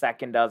 It's a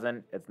second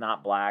dozen. It's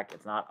not black.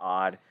 It's not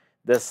odd.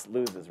 This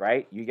loses,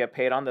 right? You get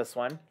paid on this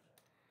one.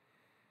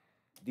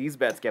 These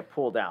bets get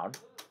pulled down,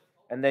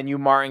 and then you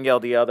martingale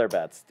the other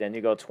bets. Then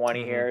you go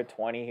 20 here,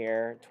 20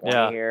 here, 20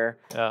 Yeah. here,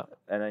 Yeah.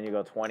 and then you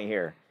go 20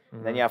 here.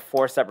 And then you have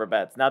 4 separate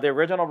bets. Now the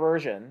original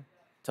version,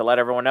 to let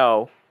everyone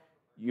know,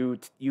 you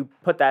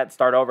put that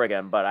start over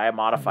again, but I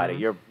modified it.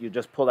 You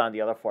just pull down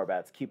the other 4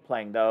 bets, keep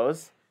playing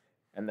those,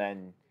 and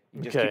then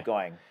you just Okay. keep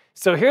going.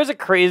 So here's a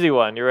crazy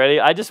one. You ready?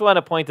 I just want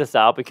to point this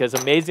out because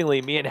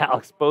amazingly, me and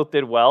Alex both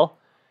did well.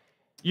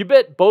 You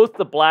bet both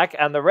the black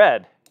and the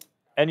red,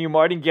 and you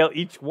martingale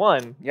each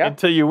one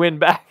until you win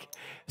back.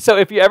 So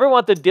if you ever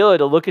want the dealer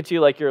to look at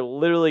you like you're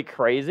literally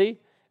crazy,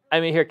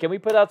 I mean, here, can we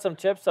put out some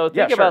chips? So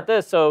think about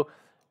this. So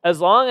as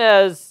long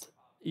as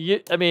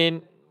you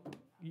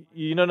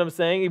know what I'm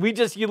saying?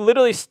 You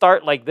literally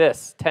start like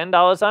this: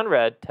 $10 on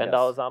red,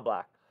 $10 on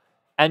black.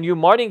 And you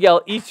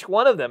martingale each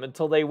one of them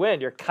until they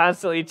win. You're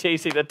constantly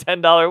chasing the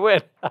 $10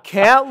 win.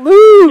 Can't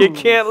lose. You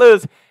can't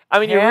lose. I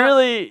mean, Can't- you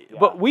really.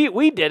 But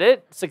we did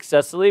it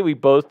successfully. We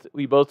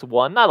both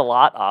won. Not a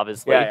lot,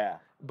 obviously. Yeah.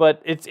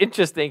 But it's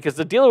interesting because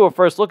the dealer will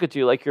first look at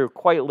you like you're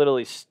quite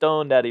literally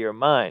stoned out of your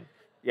mind.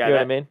 Yeah, You know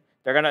what I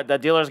mean? The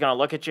dealer's gonna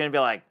look at you and be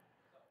like,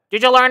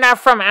 "Did you learn that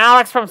from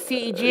Alex from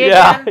CEG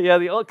Yeah, again?" yeah.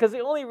 Because the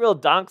only real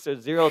donks are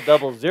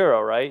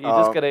 000, right? You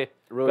just gotta.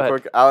 Really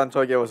quick, Alan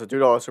Toy gave us a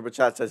 $2 super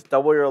chat. Says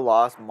double your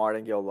loss,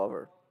 martingale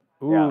lover.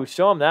 Ooh, Yeah.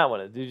 show them that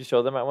one. Did you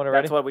show them that one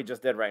already? That's what we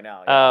just did right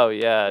now. Oh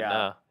yeah, Yeah.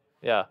 no,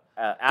 yeah.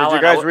 Did Alan,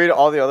 you guys read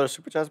all the other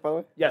super chats, by the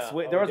way? Yes,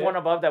 Yeah. there Oh, was we one did?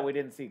 above that we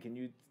didn't see. Can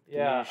you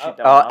Yeah, shoot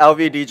that one up?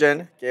 LV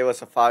Degen gave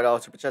us a $5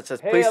 super chat. Says,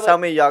 Hey, please LV. tell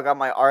me y'all got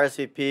my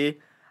RSVP.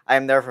 I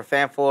am there for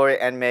Fan Flory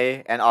and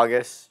May and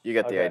August. You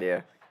get the Okay.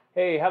 idea.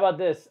 Hey, how about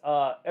this?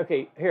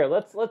 Okay, here,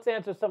 let's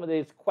answer some of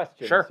these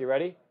questions. Sure. You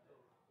ready?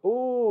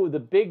 Ooh, the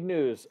big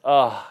news.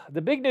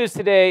 The big news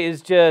today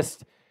is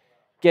just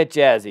get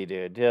jazzy,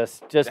 dude.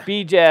 Just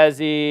be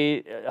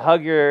jazzy,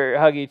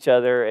 hug each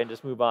other, and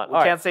just move on. We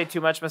can't say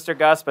too much, Mr.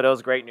 Gus, but it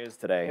was great news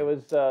today. It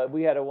was.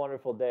 We had a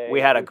wonderful day. We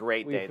had a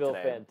great day today. We feel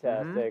today.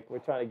 fantastic. We're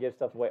trying to give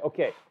stuff away.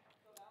 Okay.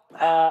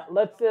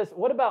 Let's just.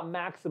 What about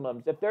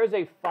maximums? If there's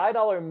a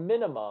 $5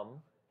 minimum,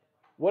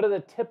 what are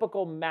the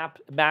typical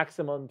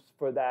maximums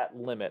for that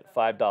limit?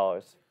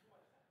 $5.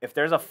 If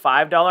there's a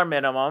 $5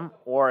 minimum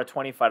or a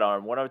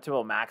 $25, what are the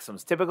typical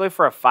maximums? Typically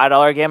for a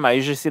 $5 game, I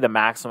usually see the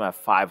maximum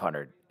at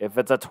 $500. If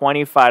it's a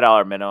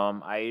 $25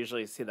 minimum, I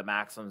usually see the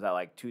maximums at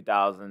like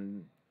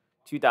 $2,000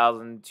 to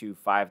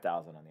 $5,000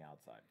 on the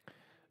outside.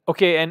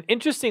 Okay, and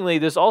interestingly,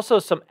 there's also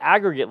some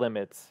aggregate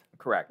limits.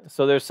 Correct.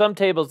 So there's some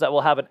tables that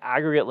will have an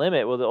aggregate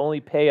limit where they'll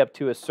only pay up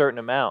to a certain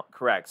amount.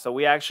 Correct. So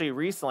we actually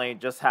recently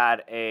just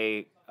had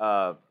a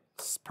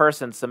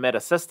person submit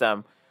a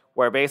system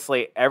where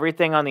basically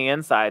everything on the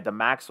inside, the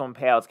maximum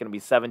payout is going to be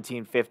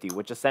 $1,750,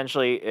 which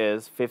essentially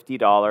is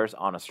 $50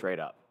 on a straight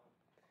up.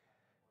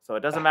 So it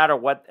doesn't matter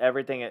what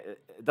everything.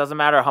 It doesn't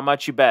matter how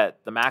much you bet.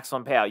 The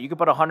maximum payout. You could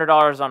put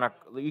 $100 on a.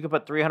 You could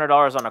put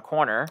 $300 on a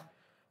corner.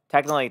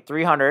 Technically,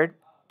 300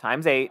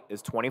 times 8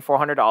 is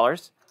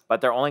 $2,400,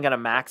 but they're only going to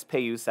max pay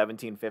you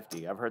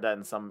 $1,750. I've heard that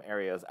in some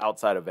areas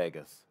outside of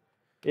Vegas.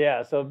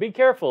 Yeah. So be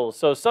careful.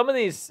 So some of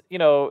these,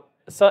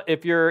 So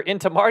if you're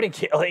into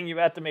martingale, you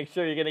have to make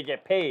sure you're going to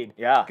get paid.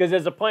 Yeah. Because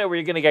there's a point where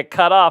you're going to get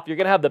cut off. You're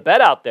going to have the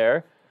bet out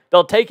there.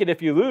 They'll take it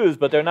if you lose,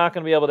 but they're not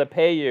going to be able to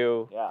pay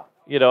you,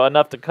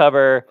 enough to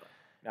cover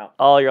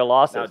all your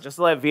losses. Now, just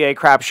to let VA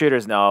crap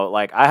shooters know,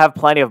 like I have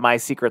plenty of my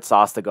secret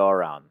sauce to go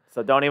around.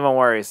 So don't even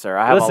worry, sir.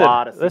 I have a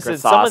lot of secret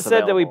sauce someone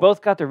said that we available.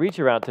 both got the reach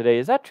around today.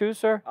 Is that true,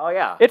 sir? Oh,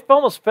 yeah. It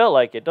almost felt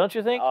like it, don't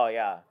you think? Oh,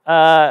 yeah.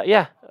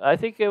 Yeah. I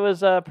think it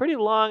was pretty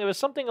long. It was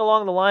something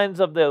along the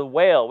lines of the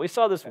whale. We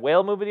saw this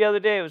whale movie the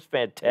other day. It was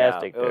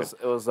fantastic. Yeah,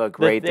 it was a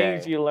great day. The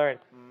things you learned.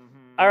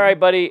 All right,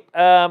 buddy.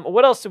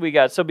 What else do we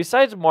got? So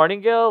besides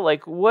martingale,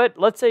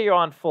 let's say you're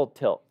on full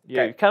tilt.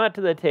 You come up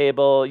to the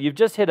table. You've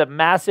just hit a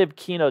massive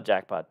Keno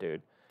jackpot,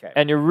 dude. Okay.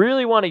 And you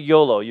really want to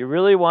YOLO. You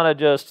really want to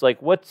just,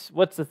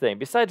 what's the thing?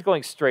 Besides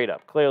going straight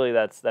up. Clearly,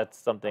 that's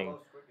something.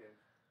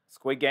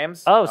 Squid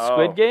Games? Oh,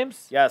 Squid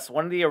Games? Yes,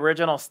 one of the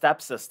original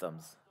step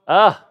systems.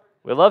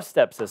 We love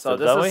step systems, So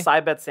this is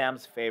Sidebet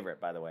Sam's favorite,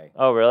 by the way.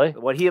 Oh, really?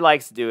 What he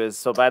likes to do is,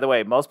 so by the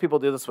way, most people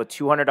do this with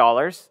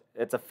 $200.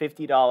 It's a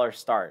 $50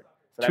 start.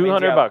 So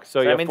 $200.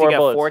 So that means four you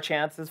bullets. get 4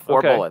 chances,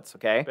 4 bullets,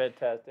 okay?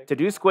 Fantastic. To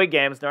do Squid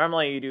Games,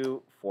 normally you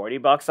do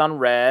 $40 on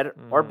red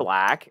or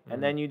black,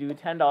 and then you do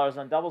 $10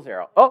 on double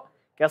zero. Oh,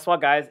 guess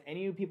what, guys?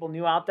 Any of you people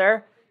new out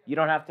there, you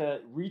don't have to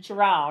reach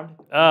around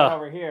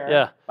over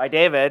here by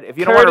David. If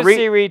you don't want to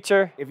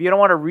reacher. If you don't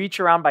want to reach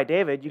around by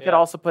David, you could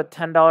also put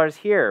 $10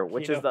 here,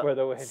 which is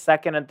the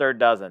second and third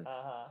dozen.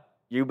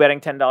 You betting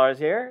 $10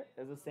 here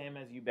is the same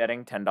as you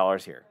betting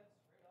 $10 here.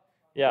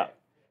 Yeah. Okay.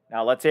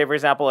 Now, let's say, for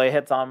example, it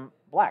hits on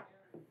black.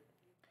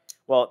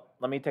 Well,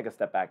 let me take a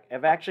step back.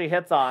 If it actually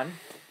hits on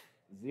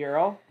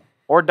 0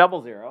 or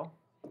double zero,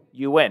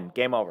 you win.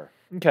 Game over.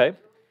 Okay.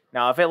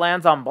 Now, if it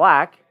lands on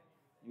black,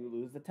 you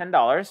lose the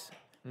 $10.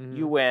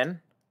 You win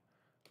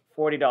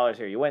 $40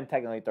 here. You win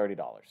technically $30.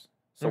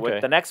 So what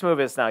the next move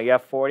is now you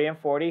have 40 and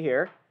 40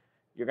 here.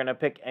 You're going to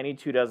pick any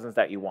 2 dozens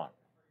that you want.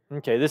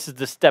 Okay, this is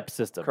the step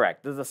system.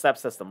 Correct. This is a step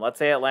system. Let's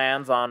say it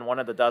lands on one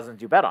of the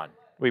dozens you bet on.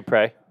 We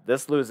pray.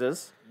 This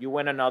loses. You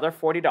win another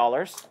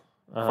 $40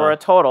 for a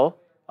total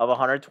of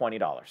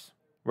 $120.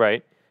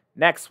 Right.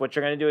 Next, what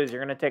you're going to do is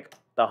you're going to take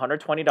the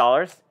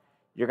 $120.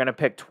 You're going to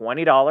pick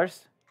 $20,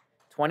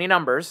 20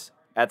 numbers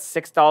at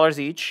 $6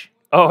 each.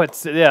 Oh,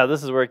 this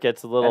is where it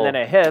gets a little. And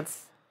then it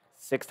hits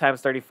 6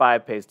 times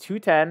 35 pays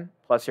 $210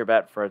 plus your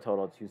bet for a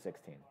total of $216.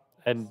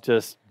 And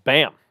just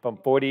bam, from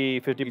 40,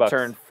 50 you bucks.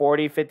 Turn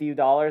 $40,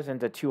 $50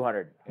 into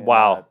 $200.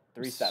 Wow.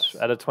 3 steps.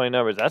 Out of 20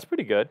 numbers. That's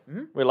pretty good.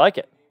 We like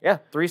it. Yeah,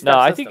 3 steps.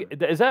 No, I think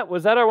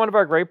was that one of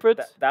our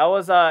grapefruits? That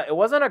was it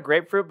wasn't a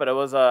grapefruit, but it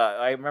was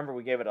I remember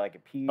we gave it like a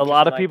peach. A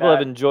lot of people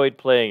have enjoyed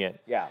playing it.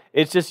 Yeah.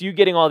 It's just you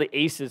getting all the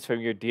aces from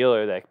your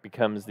dealer that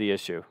becomes the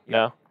issue. Yep.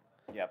 No?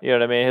 Yep. You know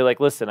what I mean? You're like,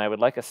 listen, I would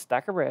like a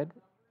stack of red,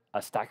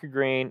 a stack of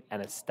green,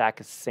 and a stack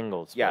of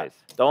singles. Yeah. Please.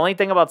 The only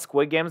thing about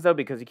Squid Games, though,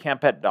 because you can't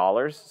bet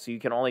dollars, so you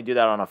can only do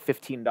that on a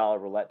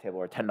 $15 roulette table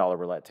or $10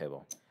 roulette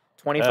table.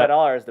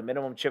 $25, the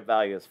minimum chip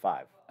value is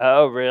 $5.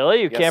 Oh,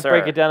 really? You can't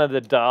break it down to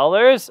the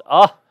dollars?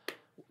 Oh,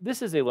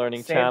 this is a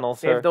learning channel,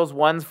 sir. Save those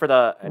ones for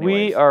the...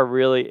 Anyways. We are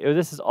really...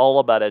 This is all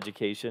about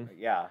education.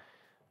 Yeah.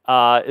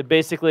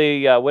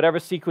 Basically, whatever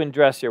sequin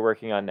dress you're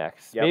working on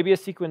next. Yep. Maybe a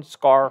sequin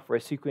scarf or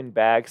a sequin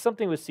bag.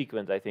 Something with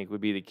sequins, I think,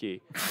 would be the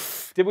key.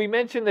 Did we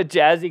mention the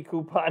Jazzy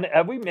coupon?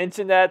 Have we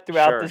mentioned that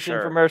throughout this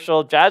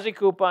infomercial? Jazzy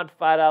coupon,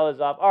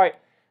 $5 off. All right.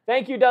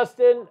 Thank you,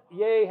 Dustin.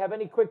 Yay. Have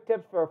any quick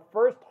tips for a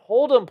first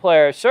Hold'em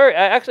player? Sure.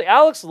 Actually,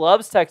 Alex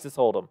loves Texas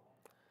Hold'em.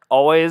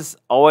 Always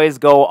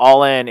go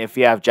all in if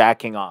you have Jack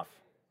King off.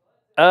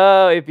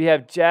 Oh, if you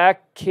have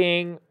Jack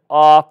King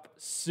off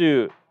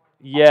suit.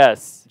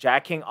 Yes.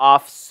 Jack King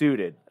off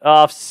suited.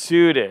 Off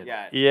suited.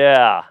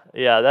 Yeah.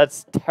 Yeah.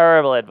 That's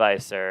terrible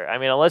advice, sir. I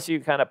mean, unless you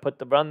kind of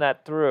run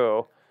that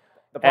through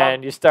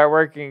and you start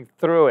working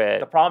through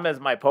it. The problem is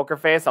my poker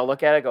face. I'll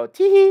look at it, go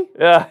tee.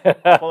 Yeah.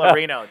 Pull a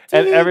Reno.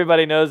 And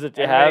everybody knows that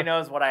you have. Everybody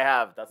knows what I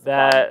have. That's the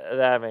problem.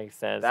 That makes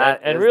sense.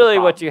 That and is really,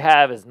 the what you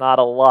have is not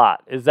a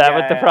lot. Is that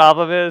what the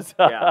problem is?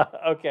 Yeah.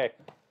 Okay.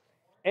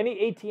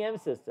 Any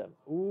ATM system?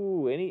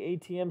 Ooh, any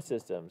ATM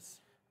systems?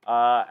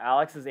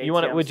 Alex's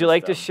ATM Would you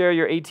like to share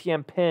your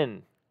ATM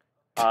pin?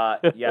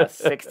 Yes,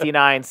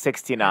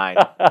 6969.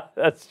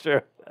 That's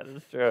true. That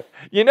is true.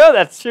 You know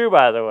that's true,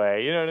 by the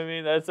way. You know what I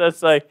mean?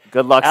 That's like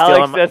good luck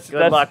Alex,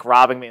 stealing. Good luck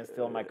robbing me and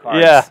stealing my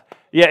cards.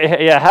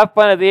 Yeah. Have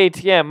fun at the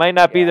ATM. Might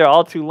not be there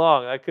all too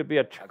long. That could be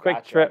a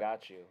quick trip. I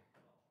got you.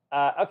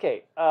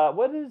 Okay.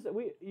 What is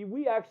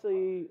we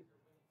actually,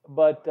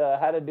 but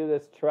how to do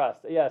this trust?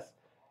 Yes.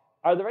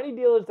 Are there any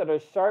dealers that are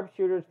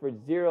sharpshooters for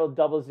 000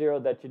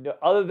 that you know,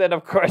 other than,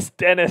 of course,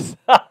 Dennis?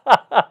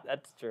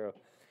 That's true.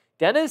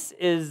 Dennis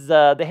is,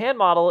 the hand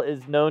model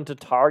is known to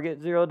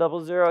target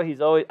 000.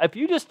 He's always, if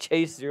you just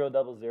chase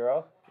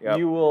 000,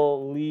 you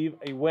will leave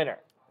a winner.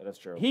 That is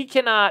true. He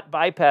cannot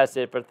bypass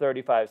it for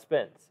 35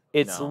 spins.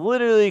 It's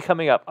literally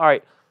coming up. All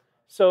right.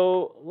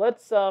 So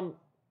let's,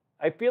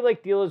 I feel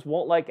like dealers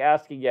won't like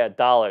asking,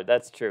 $1.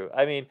 That's true.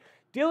 I mean,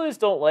 dealers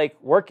don't like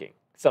working.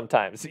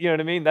 Sometimes, you know what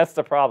I mean? That's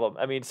the problem.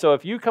 I mean, so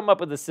if you come up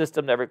with a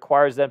system that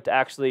requires them to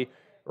actually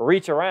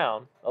reach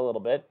around a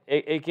little bit,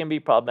 it can be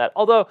problematic.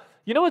 Although,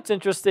 you know what's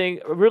interesting?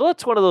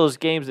 Roulette's one of those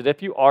games that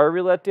if you are a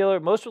roulette dealer,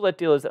 most roulette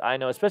dealers that I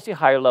know, especially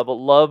higher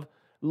level, love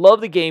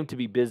the game to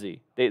be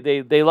busy.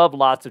 They love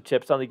lots of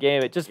chips on the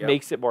game. It just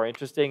makes it more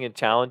interesting and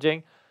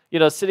challenging. You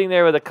know, sitting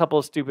there with a couple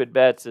of stupid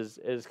bets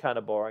is kind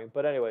of boring.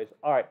 But anyways,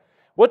 all right.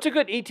 What's a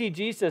good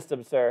ETG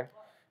system, sir?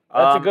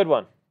 That's a good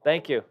one.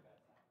 Thank you.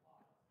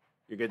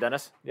 You good,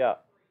 Dennis? Yeah.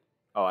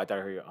 Oh, I thought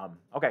I heard you.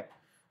 Okay.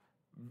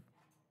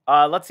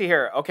 Let's see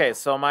here. Okay,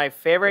 so my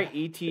favorite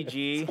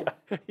ETG.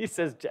 He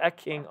says Jack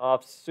King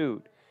off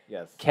suit.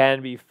 Yes.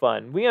 Can be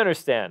fun. We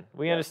understand.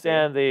 We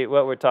understand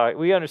what we're talking.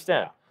 We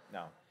understand.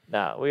 No.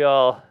 No, we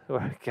all.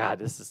 God,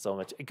 this is so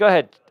much. Go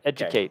ahead,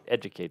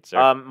 educate,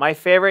 sir. My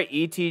favorite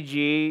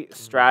ETG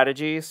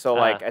strategy. So,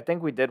 like, I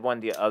think we did one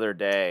the other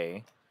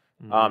day.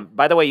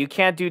 By the way, you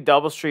can't do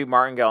double street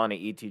martingale on an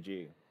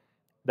ETG.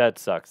 That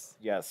sucks.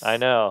 Yes. I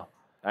know.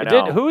 I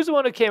know. Who was the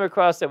one who came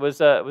across that? Was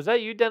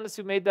that you, Dennis,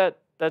 who made that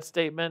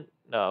statement?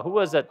 No, who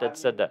was that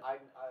said that? I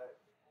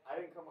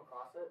didn't come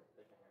across it.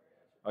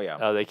 Oh yeah.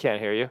 Oh, they can't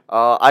hear you.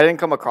 I didn't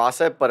come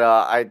across it, but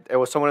it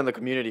was someone in the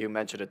community who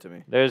mentioned it to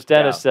me. There's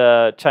Dennis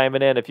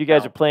chiming in. If you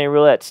guys are playing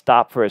roulette,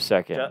 stop for a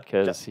second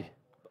because.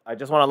 I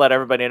just want to let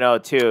everybody know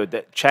too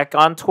that check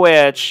on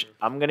Twitch.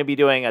 I'm going to be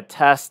doing a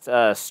test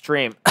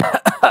stream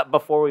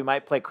before we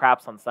might play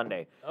craps on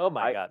Sunday. Oh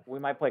my God. We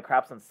might play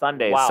craps on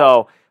Sunday. Wow.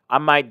 So I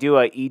might do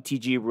a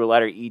ETG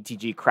roulette or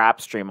ETG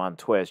crap stream on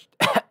Twitch.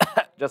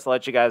 Just to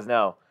let you guys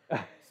know.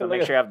 So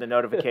make sure you have the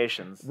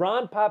notifications.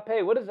 Ron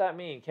Pape, what does that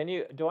mean?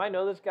 Do I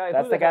know this guy?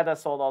 That's the guy that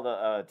sold all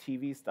the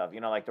TV stuff.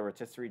 You know, like the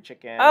rotisserie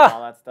chicken and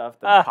all that stuff.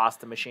 The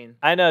pasta machine.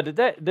 I know. Is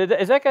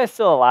that guy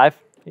still alive?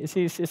 Is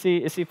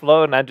he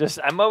floating?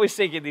 I'm always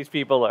thinking these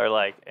people are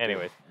like.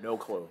 Anyways, no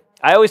clue.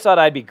 I always thought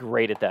I'd be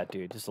great at that,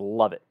 dude. Just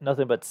love it.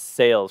 Nothing but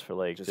sales for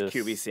like just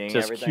QVCing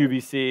just everything.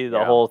 QVC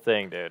the whole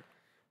thing, dude.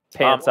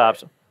 Pants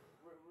option.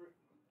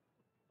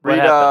 Read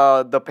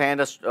the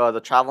pandas, the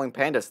traveling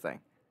pandas thing.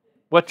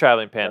 What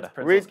traveling panda?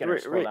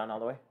 Scroll down all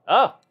the way.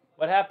 Oh,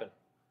 what happened?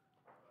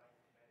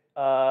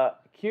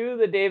 Cue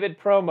the David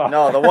promo.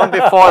 No, the one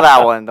before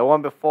that one. The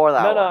one before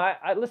that one. No.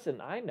 I listen.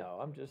 I know.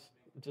 I'm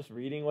just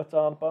reading what's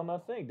on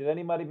that thing. Did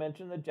anybody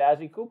mention the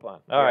Jazzy coupon?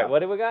 All right, what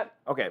do we got?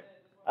 Okay.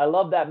 I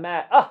love that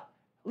mat.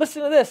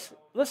 Listen to this.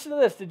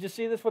 Did you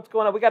see this? What's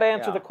going on? We got to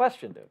answer the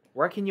question, dude.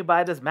 Where can you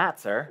buy this mat,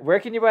 sir? Where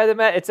can you buy the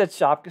mat? It's at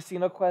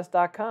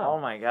shopcasinoquest.com. Oh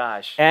my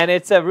gosh. And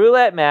it's a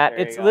roulette mat.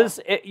 You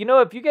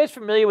go. If you guys are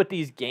familiar with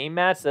these game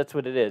mats, that's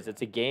what it is.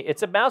 It's a game.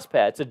 It's a mouse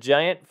pad. It's a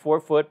giant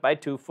 4-foot by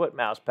 2-foot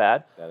mouse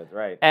pad. That is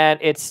right. And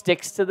it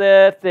sticks to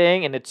the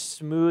thing, and it's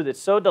smooth.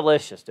 It's so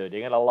delicious, dude.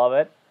 You're gonna love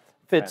it.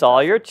 Fits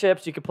all your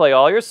chips. You can play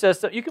all your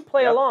system. You can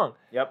play along.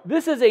 Yep.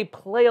 This is a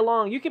play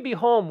along. You can be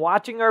home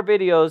watching our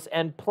videos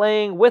and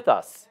playing with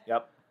us.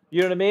 Yep.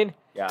 You know what I mean?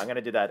 Yeah, I'm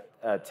gonna do that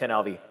 10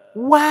 LV.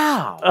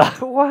 Wow.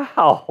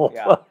 Wow.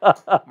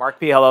 Yeah.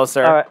 Mark P, hello,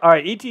 sir. All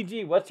right.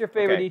 ETG. What's your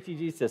favorite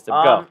ETG system?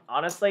 Go.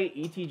 Honestly,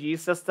 ETG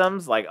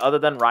systems, like other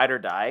than ride or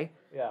die,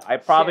 I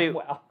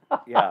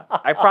Yeah.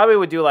 I probably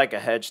would do like a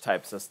hedge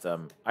type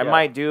system. I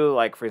might do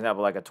like, for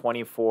example, like a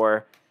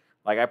 24.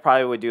 Like I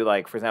probably would do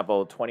like, for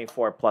example,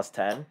 24 plus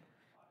 10.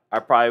 I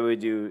probably would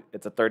do,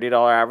 it's a $30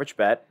 average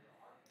bet.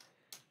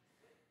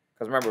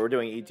 Because remember, we're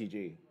doing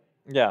ETG.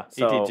 Yeah,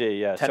 so ETG,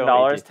 yeah.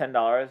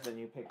 $10, and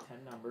you pick 10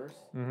 numbers,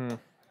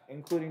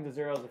 including the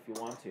zeros if you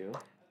want to.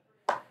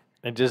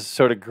 And just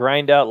sort of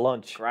grind out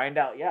lunch. Grind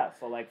out, yeah.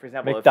 So like, for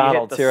example,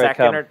 McDonald's, if you hit the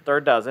second or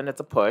third dozen, it's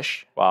a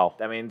push. Wow.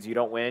 That means you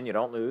don't win, you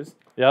don't lose.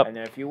 Yep. And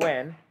then if you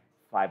win,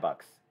 $5.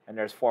 and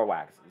there's 4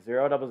 whacks: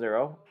 0,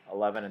 00,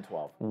 11, and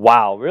 12.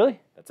 Wow, really?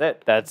 That's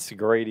it. That's a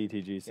great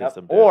ETG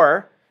system. Yep.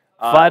 Or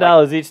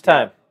 $5 each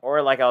time. Yeah.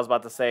 Or like I was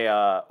about to say,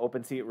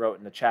 Open Seat wrote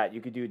in the chat,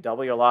 you could do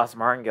double your lost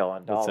martingale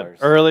on That's dollars.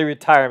 early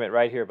retirement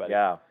right here, buddy.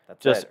 Yeah,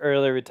 that's Just it.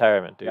 early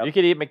retirement, dude. Yep. You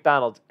could eat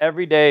McDonald's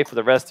every day for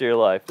the rest of your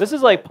life. This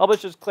is like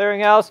Publishers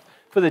Clearinghouse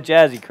for the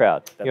jazzy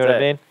crowd. You know what I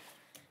mean?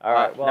 All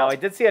right. Well, now I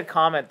did see a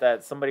comment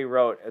that somebody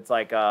wrote. It's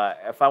like,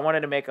 if I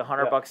wanted to make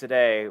 $100 a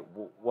day,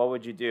 what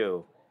would you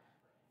do?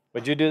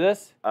 would you do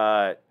this?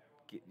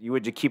 You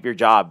would keep your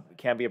job. You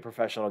can't be a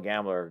professional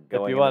gambler.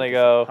 If you want to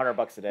go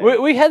 $100 a day.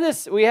 We had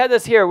this. We had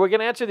this here. We're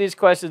gonna answer these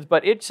questions,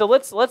 but so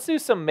let's do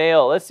some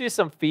mail. Let's do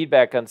some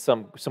feedback on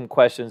some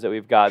questions that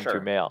we've gotten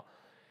through mail.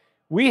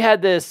 We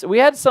had this. We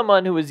had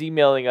someone who was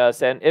emailing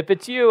us, and if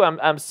it's you,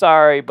 I'm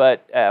sorry,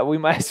 but we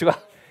might as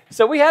well.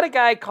 So we had a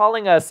guy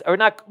calling us, or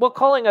not, well,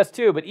 calling us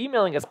too, but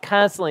emailing us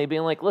constantly,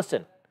 being like,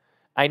 "Listen,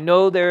 I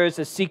know there's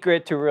a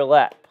secret to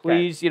roulette.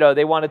 Please, you know,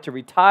 they wanted to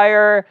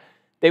retire."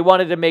 They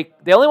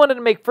only wanted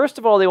to make, first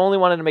of all, they only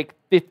wanted to make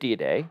 50 a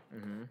day.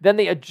 Then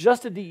they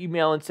adjusted the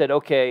email and said,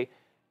 okay,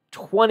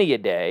 20 a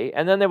day.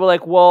 And then they were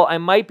like, well, I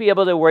might be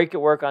able to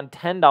work on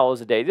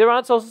 $10 a day. They're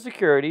on Social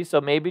Security,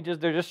 so maybe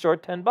they're just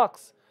short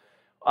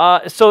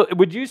 $10. So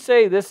would you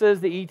say this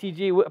is the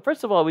ETG?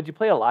 First of all, would you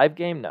play a live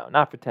game? No,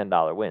 not for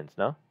 $10 wins,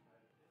 no?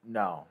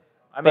 No.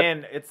 I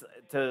mean, it's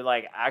to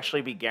like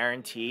actually be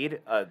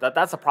guaranteed.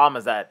 That's the problem,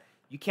 is that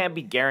you can't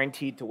be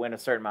guaranteed to win a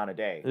certain amount a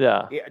day.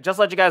 Yeah. Just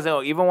let you guys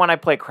know, even when I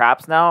play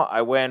craps now,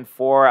 I win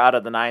 4 out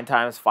of the 9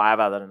 times, 5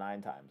 out of the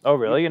 9 times. Oh,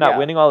 really? You're not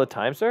winning all the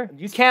time, sir?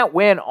 You can't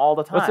win all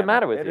the time. What's the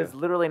matter with you? It is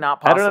literally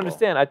not possible. I don't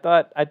understand. I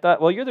thought,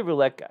 well, you're the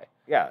roulette guy.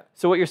 Yeah.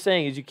 So what you're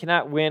saying is you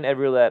cannot win at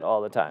roulette all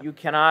the time. You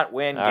cannot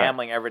win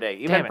gambling every day.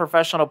 Even Damn it.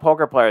 professional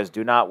poker players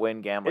do not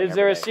win gambling Is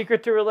there a every day.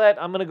 secret to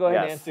roulette? I'm going to go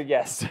ahead and answer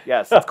yes.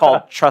 Yes, it's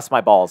called Trust My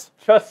Balls.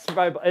 Trust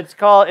my. It's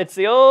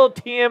the old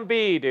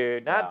TMB,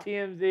 dude, not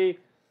TMZ.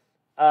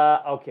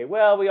 Okay,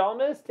 well, we all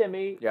miss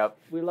Timmy. Yep.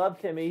 We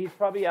love Timmy. He's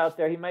probably out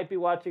there. He might be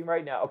watching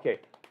right now. Okay.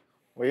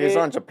 Well, he's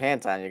on Japan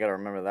time. You got to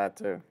remember that,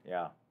 too.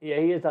 Yeah. Yeah,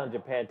 he is on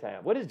Japan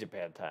time. What is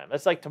Japan time?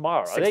 That's like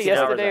tomorrow. Are they 16 hours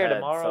yesterday or ahead,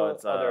 tomorrow? so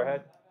it's, they're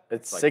ahead.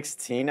 It's like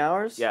 16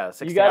 hours? Yeah,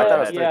 16 You gotta,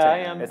 hours. yeah, I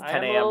am. It's I 10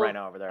 am a a.m. little- right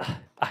now over there.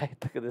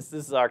 Look at this.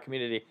 This is our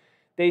community.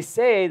 They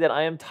say that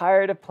I am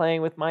tired of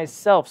playing with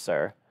myself,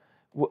 sir.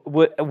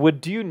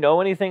 Do you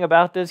know anything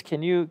about this?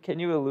 Can you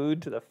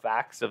allude to the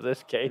facts of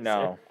this case?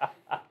 No.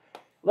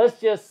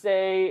 Let's just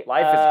say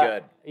Life is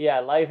good. Yeah,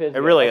 life is. It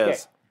really okay.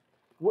 is.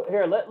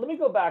 Here, let me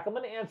go back. I'm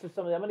going to answer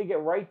some of them. I'm going to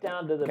get right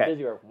down to the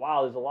busy work.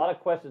 Wow, there's a lot of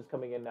questions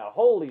coming in now.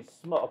 Holy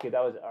smoke. Okay,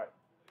 that was all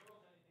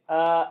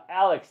right.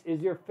 Alex,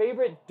 is your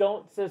favorite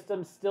don't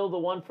system still the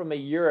one from a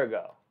year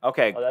ago?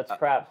 Okay. Oh, that's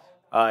craps.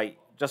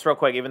 Just real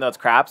quick, even though it's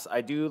craps, I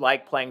do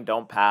like playing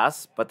don't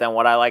pass, but then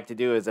what I like to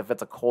do is if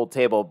it's a cold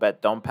table,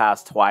 bet don't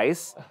pass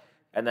twice,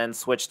 and then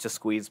switch to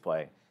squeeze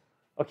play.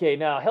 Okay,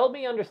 now help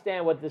me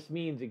understand what this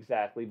means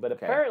exactly, but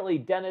apparently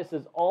Dennis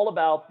is all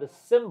about the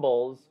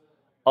symbols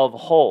of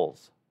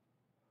holes.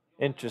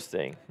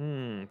 Interesting.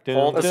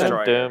 Hole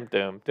destroyer.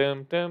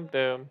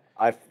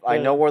 I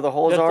know where the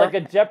holes That's are. like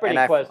a Jeopardy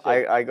question.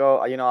 I go,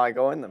 I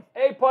go in them.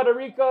 Hey, Puerto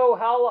Rico,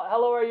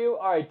 hello are you?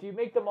 All right, do you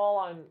make them all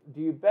on,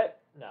 do you bet?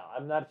 No,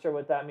 I'm not sure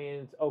what that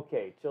means.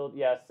 Okay, chill,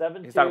 yeah,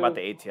 7-2. He's talking about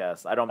the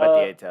ATS. I don't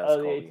bet the ATS.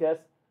 Oh, the ATS.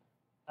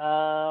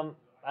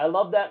 I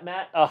love that,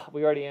 Matt. Oh,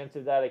 we already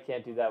answered that. I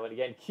can't do that one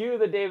again. Cue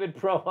the David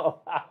promo.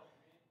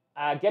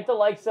 Get the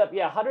likes up.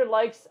 Yeah, 100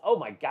 likes. Oh,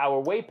 my God. We're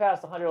way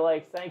past 100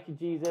 likes. Thank you,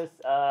 Jesus.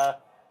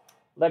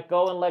 Let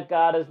go and let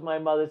God, as my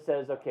mother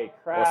says. Okay,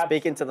 crap. Well,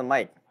 speak into the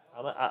mic.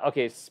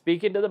 Okay,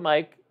 speak into the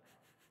mic.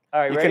 All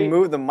right, you ready? can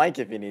move the mic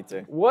if you need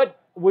to. What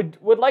would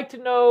like to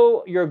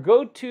know your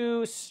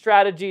go-to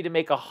strategy to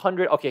make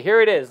 100. Okay,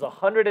 here it is,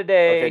 100 a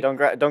day. Okay,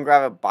 don't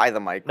grab it by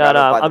the mic. No, grab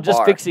it by I'm the just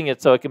bar. fixing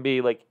it so it can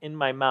be like in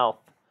my mouth,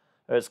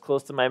 or as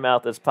close to my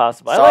mouth as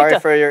possible. Sorry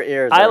for your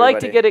ears. I like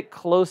to everybody. get it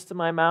close to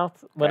my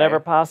mouth whenever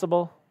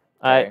possible.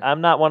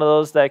 I'm not one of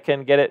those that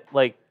can get it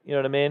like, you know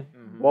what I mean?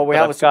 Well, we But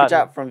have a I've super gotten-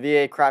 chat from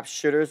VA Crap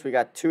Shooters. We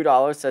got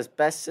 $2. Says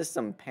best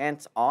system,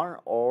 pants on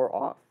or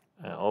off.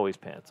 Always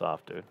pants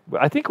off, dude.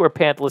 I think we're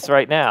pantless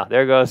right now.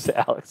 There goes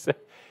Alex.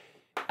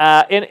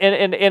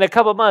 In a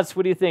couple months,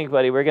 what do you think,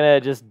 buddy? We're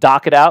gonna just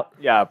dock it out.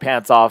 Yeah,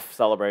 pants off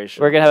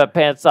celebration. We're gonna have a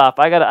pants off.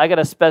 I got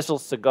a special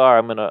cigar.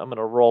 I'm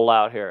gonna roll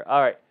out here.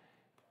 All right.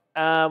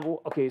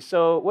 Okay.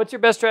 So, what's your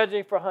best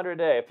strategy for 100 a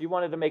day? If you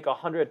wanted to make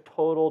 $100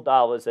 total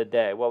a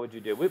day, what would you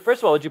do?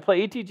 First of all, would you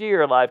play ETG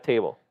or a live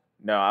table?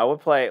 No, I would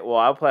play. Well,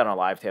 I would play on a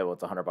live table.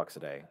 It's $100 a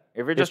day.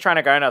 If you're just trying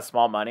to garner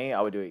small money, I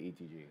would do it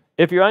ETG.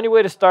 If you're on your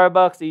way to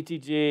Starbucks,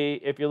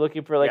 ETG. If you're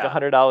looking for like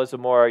 $100 or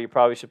more, you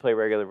probably should play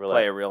regular roulette.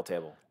 Play a real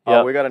table.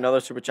 Yep. We got another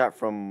super chat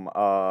from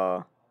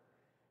Michael.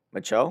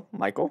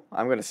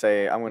 I'm gonna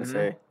say I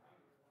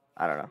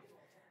don't know.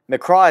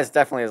 McCraw is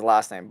definitely his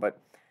last name, but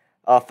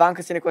found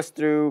Casino Quest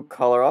through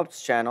Color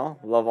Up's channel.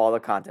 Love all the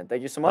content.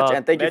 Thank you so much,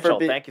 and thank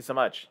Mitchell, you thank you so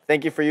much.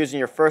 Thank you for using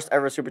your first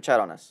ever super chat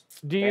on us.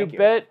 Do you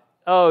bet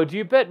Oh, do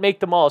you bet make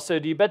them all? So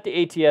do you bet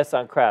the ATS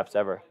on craps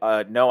ever?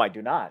 No, I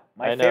do not.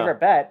 My I know. favorite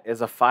bet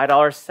is a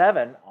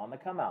 $5.07 on the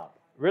come out.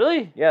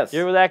 Really? Yes.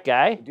 You're that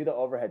guy? Do the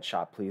overhead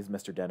shot, please,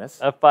 Mr. Dennis.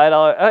 A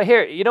 $5.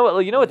 Here, you know what?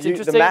 You know what's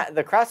interesting?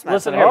 The craps match.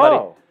 Listen here,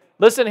 buddy.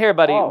 Listen here,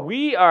 buddy. Oh.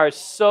 We are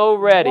so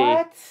ready.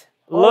 What?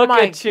 Look oh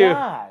my at you.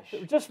 Gosh.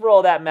 Just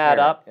roll that mat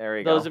There- up. there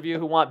you go. Those of you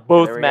who want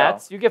both There we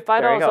mats, go. you get There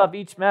you $5 go. off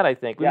each mat, I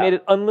think. We Yeah. made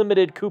it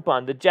unlimited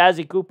coupon, the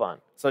Jazzy coupon.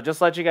 So just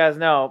to let you guys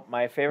know,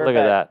 my favorite Look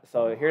at bet. that.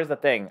 So here's the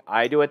thing.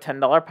 I do a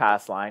 $10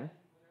 pass line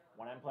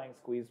when I'm playing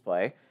squeeze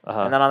play. Uh-huh.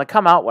 And then on the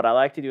come out, what I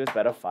like to do is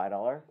bet a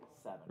 $5.07.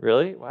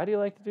 Really? Why do you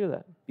like to do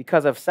that?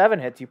 Because if 7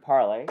 hits, you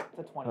parlay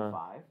to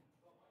 25.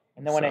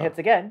 And then when it So- hits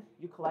again,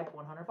 you collect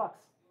 $100.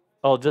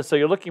 Oh, just so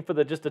you're looking for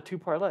just a 2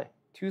 parlay.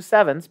 2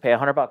 7s, pay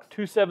 $100.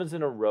 2 sevens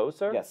in a row,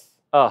 sir? Yes.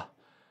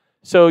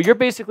 So you're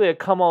basically a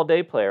come all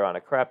day player on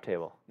a crap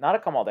table. Not a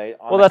come all day.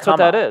 Well, that's what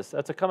that is.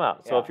 That's a come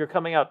out. So Yeah. if you're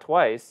coming out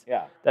twice,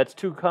 Yeah. that's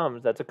 2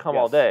 comes. That's a come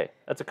all Yes. day.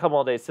 That's a come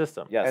all day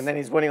system. Yes. And then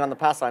he's winning on the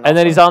pass line. And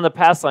then also. he's on the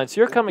pass line.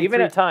 So you're coming even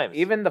 3 times.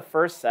 Even the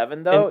first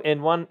 7 though,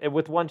 in one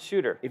with one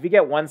shooter. if you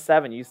get 1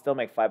 7, you still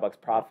make $5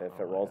 profit if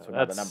it rolls to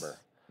another That's- number.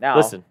 Now,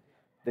 Listen.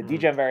 the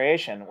DGen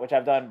variation, which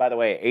I've done by the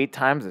way 8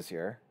 times this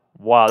year.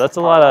 Wow, that's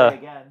a lot parlay of.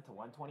 again to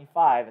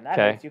 125, and that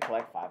Okay. means you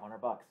collect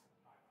 $500.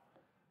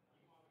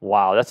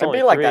 Wow, that's It'd only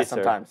be like 3, that sir.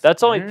 sometimes.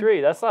 That's only Mhm.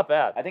 3. That's not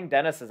bad. I think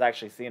Dennis has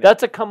actually seen it.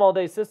 That's a come all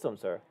day system,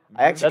 sir.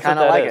 I actually That's what kind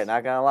of that like is. it.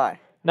 Not gonna lie.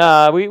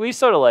 Nah, we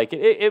sort of like it.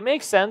 It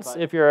makes sense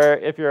But- if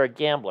you're a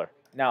gambler.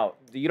 Now,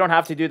 you don't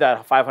have to do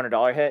that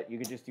 $500 hit. You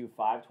could just do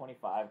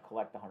 525,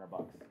 collect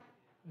 $100.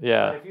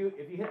 Yeah. But if you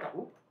hit the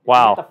if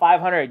Wow. you hit the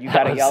 500, you That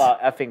gotta was- yell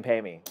out effing pay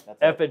me. That's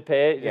F it. and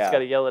pay it. You just Yeah. got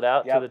to yell it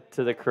out Yep.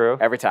 to the crew.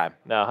 Every time.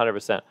 No,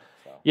 100%.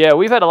 So. Yeah,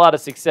 we've had a lot of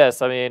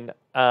success. I mean,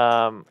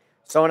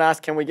 Someone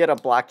asked, can we get a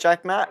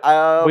blackjack mat?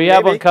 we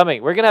have one maybe.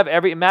 coming. We're gonna have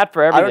every mat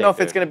for everything. I don't know if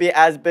it's dude. gonna be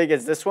as big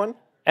as this one.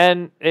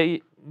 And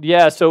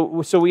yeah, so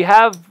we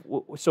have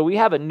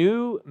a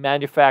new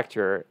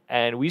manufacturer,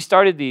 and we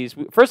started these.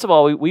 First of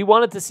all, we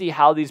wanted to see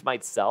how these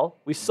might sell.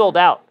 We sold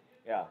out.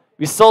 Yeah.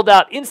 We sold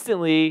out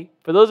instantly.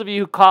 For those of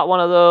you who caught one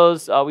of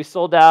those, we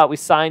sold out. We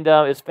signed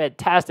them. It's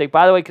fantastic.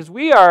 By the way, because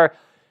we are,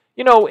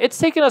 it's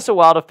taken us a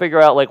while to figure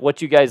out like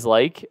what you guys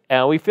like,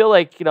 and we feel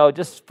like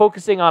just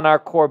focusing on our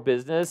core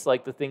business,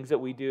 like the things that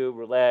we do,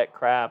 roulette,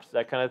 craps,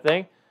 that kind of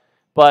thing.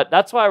 But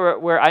that's why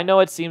we're I know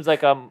it seems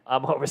like I'm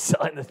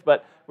overselling this,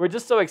 but we're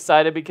just so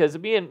excited because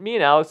me and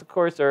Alex, of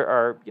course,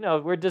 are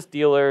we're just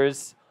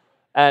dealers,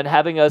 and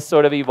having us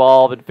sort of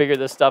evolve and figure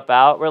this stuff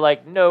out, we're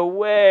like, no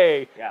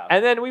way. Yeah.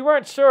 And then we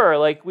weren't sure.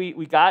 Like we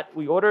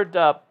ordered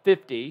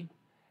 50,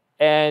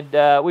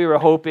 and we were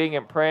hoping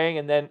and praying,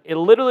 and then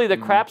the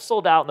crap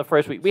sold out in the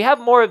first week. We have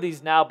more of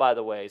these now, by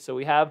the way. So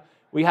we have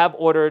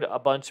ordered a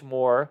bunch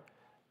more.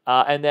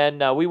 And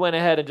then we went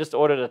ahead and just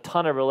ordered a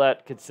ton of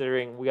roulette,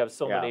 considering we have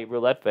so Yeah. many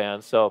roulette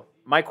fans. So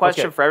My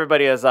question Okay. for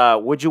everybody is,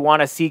 would you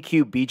want a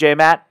CQ BJ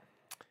mat?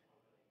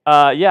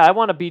 yeah, I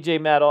want a BJ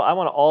mat. I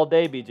want an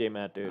all-day BJ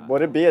mat, dude.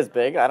 Would it be as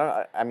big?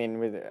 I mean,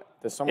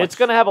 there's so much. It's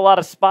gonna have a lot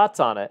of spots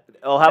on it.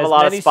 It'll have As a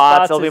lot of many spots.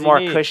 spots It'll be as you more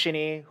need.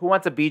 cushiony. Who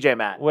wants a BJ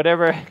mat?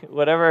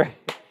 Whatever.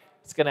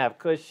 It's gonna have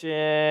cushion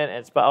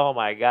and spot. Oh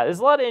my god, there's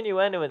a lot of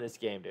innuendo in this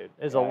game, dude.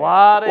 There's a Yeah, yeah.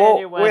 lot of Well,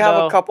 innuendo. we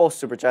have a couple of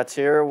super chats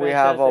here. We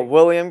have Fantastic.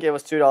 William gave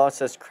us $2.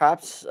 Says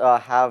craps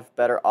have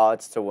better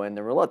odds to win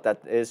than roulette. That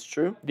is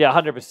true. Yeah,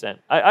 100%.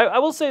 I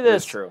will say this.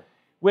 It's true.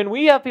 When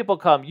we have people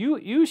come,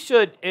 you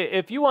should,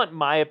 if you want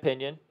my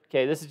opinion,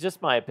 okay, this is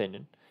just my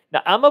opinion.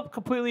 Now, I'm a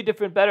completely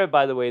different bettor,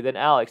 by the way, than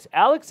Alex.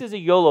 Alex is a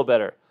YOLO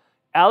bettor.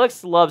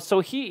 Alex loves,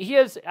 so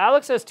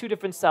Alex has 2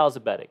 different styles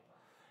of betting.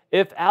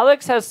 If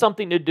Alex has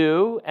something to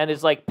do and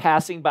is like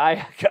passing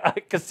by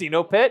a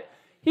casino pit,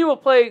 he will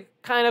play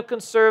kind of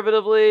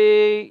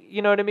conservatively,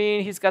 you know what I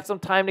mean? He's got some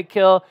time to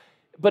kill.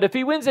 But if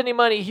he wins any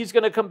money, he's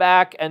going to come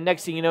back, and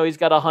next thing you know, he's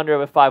got 100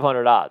 with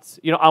 500 odds,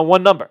 on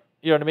one number.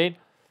 You know what I mean?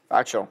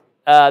 Factual.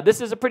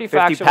 This is a pretty 50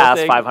 factual pass,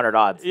 thing. 500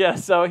 odds. Yeah,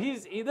 so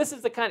he's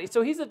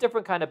a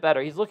different kind of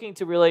bettor. He's looking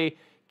to really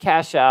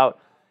cash out,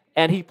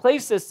 and he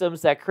plays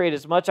systems that create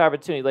as much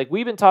opportunity. Like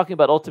we've been talking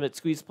about ultimate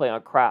squeeze play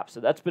on craps, so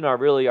that's been our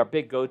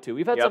big go-to.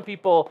 We've had Yep. some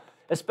people,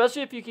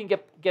 especially if you can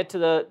get to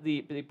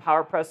the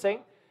power pressing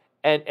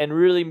and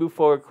really move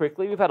forward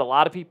quickly. We've had a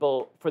lot of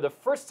people for the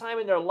first time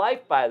in their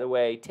life, by the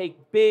way,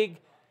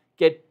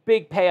 get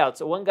big payouts.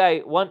 So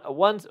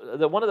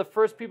one of the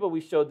first people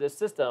we showed this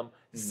system,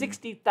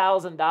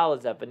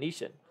 $60,000 at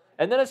Venetian.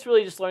 And then it's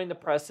really just learning the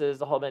presses,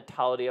 the whole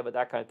mentality of it,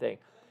 that kind of thing.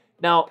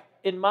 Now,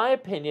 in my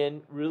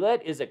opinion,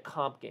 roulette is a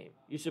comp game.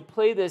 You should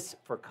play this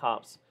for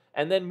comps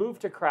and then move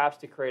to craps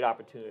to create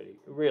opportunity,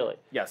 really.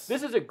 Yes.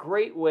 This is a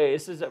great way.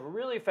 This is a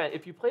really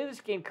if you play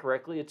this game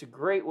correctly, it's a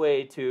great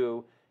way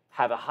to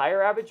have a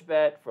higher average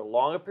bet for a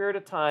longer period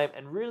of time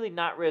and really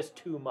not risk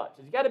too much.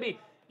 You got to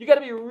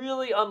be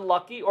really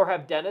unlucky or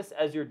have Dennis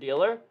as your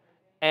dealer,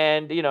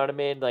 and you know what I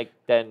mean. Like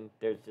then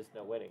there's just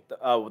no winning.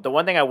 The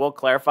one thing I will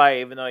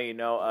clarify, even though you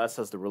know us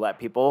as the roulette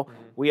people,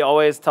 we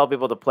always tell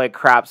people to play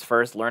craps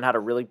first, learn how to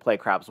really play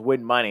craps,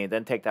 win money,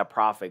 then take that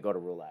profit, go to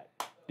roulette.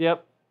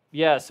 Yep.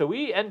 Yeah, so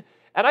and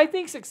I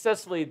think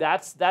successfully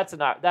that's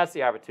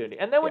the opportunity.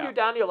 And then when Yeah. you're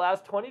down to your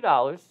last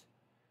 $20,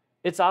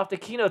 it's off to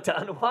Keno to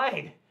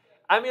unwind.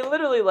 I mean,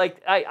 literally,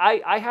 like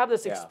I have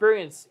this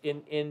experience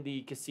in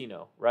the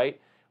casino, right?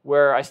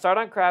 Where I start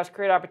on craps,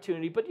 create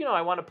opportunity, but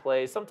I want to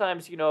play.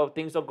 Sometimes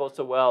things don't go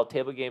so well.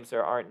 Table games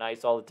aren't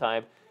nice all the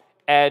time,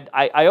 and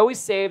I always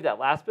save that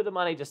last bit of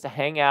money just to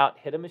hang out,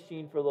 hit a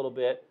machine for a little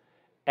bit,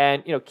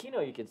 and Keno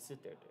you can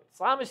sit there, dude.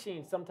 Slot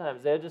machines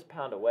sometimes they'll just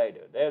pound away,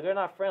 dude. They're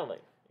not friendly.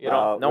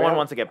 No one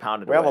wants to get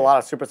pounded. We have a lot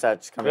of super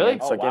chats coming Really?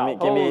 in, so Oh,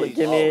 wow.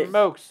 give me.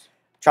 Smokes.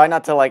 Try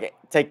not to like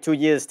take 2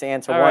 years to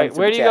answer All one. right,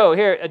 where do you super chat. go?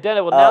 Here,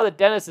 Dennis. Well, now that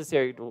Dennis is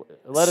here,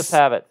 let us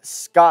have it.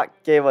 Scott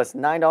gave us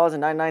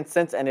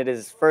 $9.99, and it is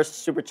his first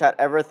super chat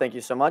ever. Thank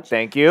you so much.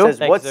 Thank you. Says,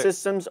 Thank what you, sir.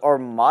 systems or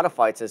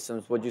modified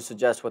systems would you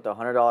suggest with a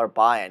 $100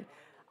 buy-in?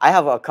 I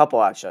have a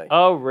couple actually.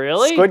 Oh,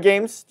 really? Squid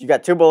Games, you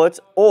got 2 bullets,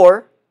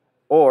 or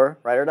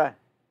Ride or Die.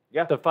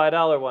 Yeah. The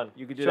 $5 one.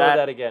 You could do Show that.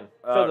 that again.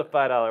 Show the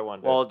 $5 one.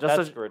 Dude. Well, just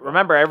That's as, good.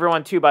 remember,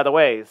 everyone too. By the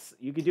way,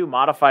 you could do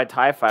modified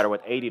TIE Fighter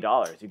with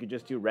 $80. You could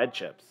just do red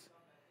chips.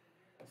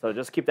 So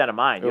just keep that in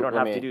mind. You Ooh, don't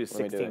let have to me- do let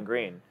me do 16 it.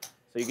 green.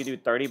 So you could do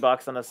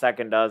 $30 on the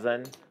second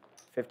dozen,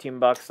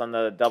 $15 on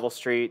the double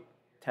street,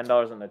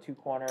 $10 on the 2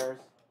 corners.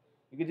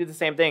 You could do the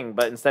same thing,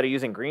 but instead of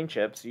using green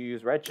chips, you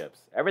use red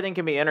chips. Everything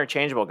can be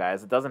interchangeable,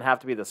 guys. It doesn't have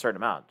to be the certain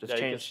amount. Just Yeah,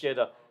 you can change. skate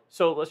up.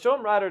 So let's show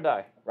them Ride or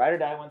Die. Ride or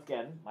die once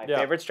again. My Yeah.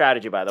 favorite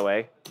strategy, by the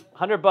way.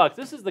 $100.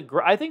 This is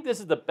I think this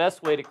is the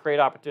best way to create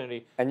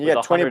opportunity. And you with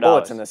get 20 $100.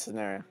 bullets in this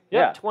scenario.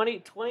 Yeah, Yeah. 20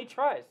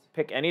 tries.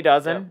 Pick any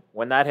dozen. Yep.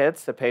 When that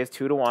hits, it pays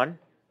 2 to 1.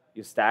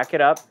 You stack it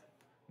up,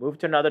 move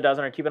to another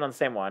dozen, or keep it on the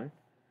same one.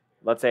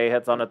 Let's say it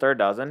hits on the third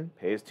dozen,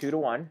 pays 2 to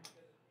 1.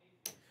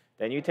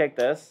 Then you take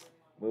this,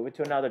 move it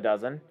to another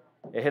dozen.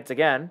 It hits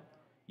again.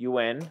 You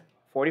win.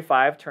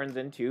 45 turns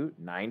into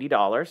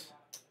 $90.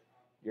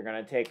 You're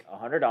going to take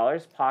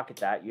 $100, pocket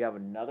that. You have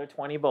another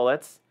 20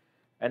 bullets.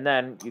 And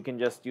then you can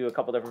just do a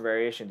couple different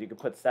variations. You could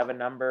put 7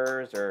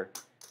 numbers or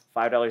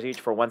 $5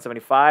 each for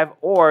 $175.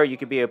 Or you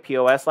could be a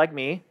POS like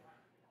me.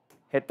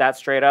 Hit that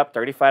straight up.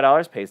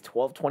 $35 pays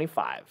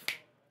 $12.25.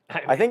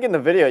 I think in the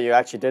video you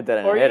actually did that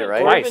and it hit it,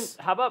 right? Or even, Twice.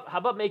 how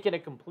about making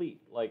it complete?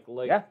 Like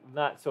Yeah.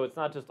 not so it's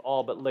not just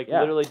all, but like Yeah.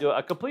 literally do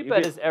a complete You bet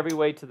could- is every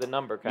way to the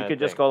number kind You of could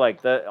thing. just go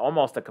like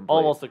almost a complete.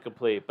 Almost a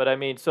complete, but I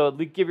mean, so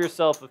give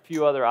yourself a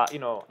few other,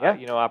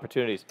 Yeah.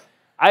 opportunities.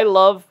 I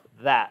love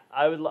that.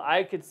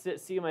 I could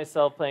see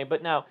myself playing,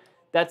 but now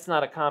that's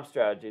not a comp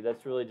strategy.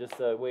 That's really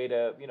just a way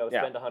to,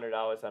 spend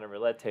 $100 on a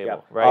roulette table, Yeah.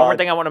 right? One more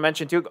thing I want to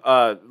mention too,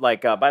 by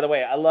the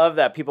way, I love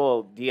that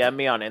people DM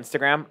me on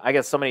Instagram. I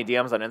get so many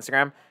DMs on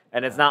Instagram,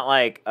 and it's not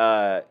like,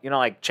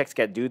 like chicks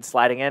get dudes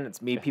sliding in.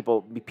 It's me,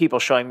 people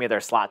showing me their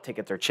slot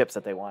tickets or chips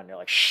that they want. And you're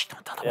like, shh,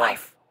 don't tell the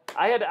wife.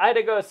 I had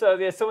to go.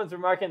 So someone's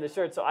remarking the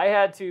shirt. So I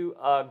had to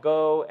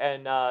go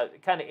and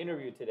kind of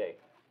interview today.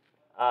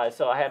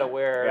 So I had to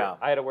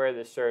wear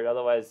this shirt.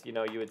 Otherwise, you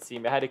would see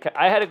me.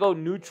 I had to go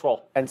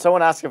neutral. And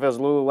someone asked if it was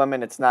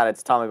Lululemon. It's not.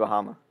 It's Tommy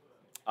Bahama.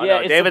 Oh, Yeah, no,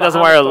 it's David the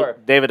doesn't Bahama wear store.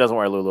 David doesn't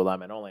wear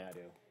Lululemon. Only I do.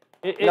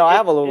 No, I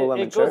have a Lululemon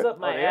It goes shirt. up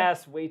my Oh, yeah?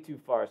 ass way too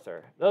far,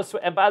 sir.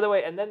 And by the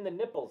way, and then the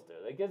nipples, dude.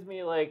 It gives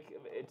me like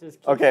it just.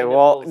 Keeps Okay, the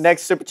well, nipples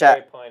next super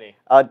very chat. pointy.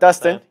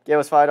 Dustin Bad. gave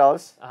us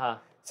 $5.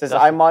 Says, Dustin.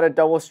 I modded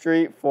double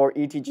street for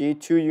ETG,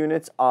 2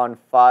 units on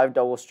 5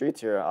 double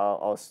streets. Here,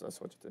 I'll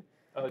switch it to.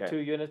 Oh, Okay. 2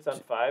 units on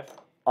 5.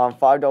 On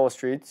 5 double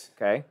streets.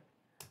 Okay.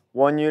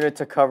 1 unit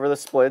to cover the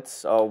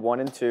splits, 1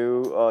 and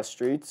 2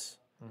 streets.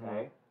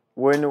 Okay.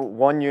 Win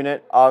 1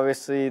 unit.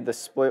 Obviously, the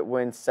split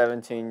wins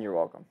 17. You're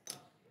welcome.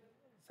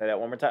 Say that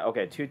one more time.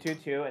 Okay, 2, 2,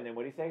 2, and then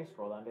what do you say?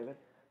 Scroll down, David.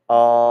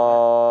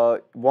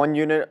 1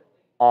 unit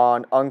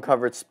on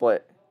uncovered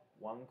split.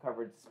 1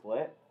 covered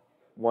split.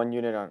 1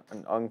 unit on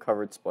an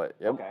uncovered split.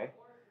 Yep. Okay.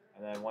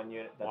 And then 1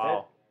 unit. That's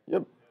Wow.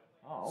 Yep. it.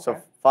 Oh, okay. So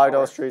 $5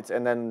 Alright. streets,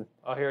 and then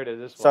Oh, here it is.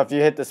 This so one. if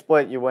you hit the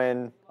split, you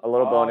win a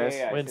little Oh, bonus.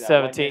 yeah, yeah, I Win see that.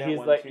 1 17. unit, He's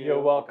 1, like, 2. you're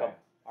welcome. Okay.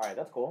 All right,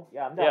 that's cool.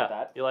 Yeah, I'm down Yeah. with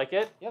that. You like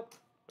it? Yep.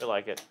 We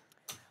like it.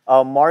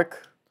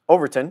 Mark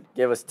Overton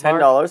gave us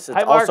 $10. It's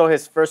Hi, Mark. also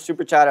his first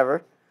super chat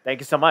ever. Thank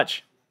you so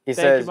much. He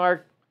Thank says, you,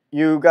 Mark.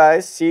 "You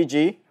guys,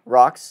 CG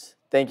rocks.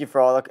 Thank you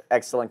for all the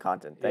excellent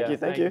content. Thank you.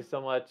 Thank you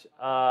so much.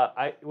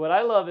 What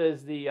I love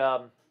is the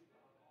there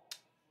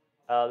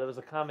was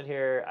a comment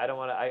here. I don't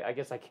want to. I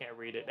guess I can't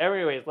read it.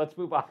 Anyways, let's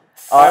move on.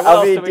 All right, what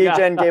else LV do we got?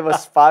 DGen gave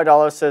us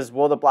 $5. Says,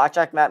 will the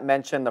blackjack map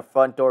mention the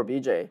front door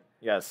BJ?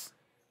 Yes.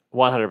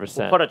 100%.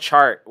 We'll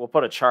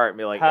put a chart. And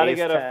be like, How to ace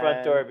get a 10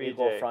 front door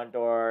equal BJ. front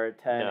door,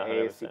 10 Yeah,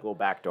 ace 100%. equal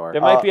back door. There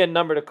might be a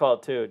number to call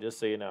too, just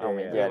so you know. Oh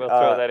my God. We'll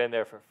throw that in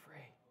there for free.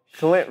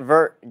 Clint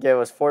Vert gave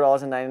us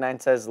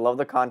 $4.99. Says, love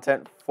the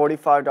content.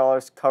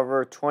 $45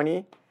 cover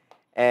 20,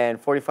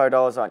 and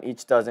 $45 on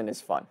each dozen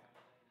is fun.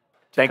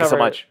 Thank you so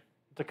cover- much.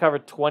 To cover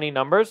 20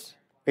 numbers?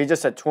 He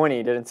just said 20.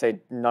 He didn't say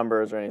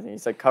numbers or anything. He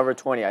said cover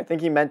 20. I think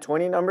he meant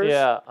 20 numbers.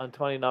 Yeah, on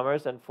 20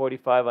 numbers and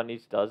 45 on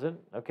each dozen.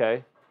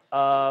 Okay.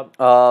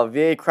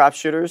 VA crap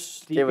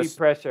shooters gave DP us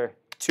pressure.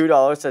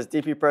 $2. Says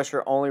DP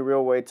pressure only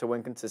real way to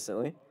win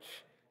consistently.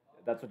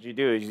 That's what you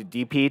do. Is you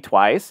DP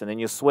twice, and then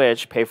you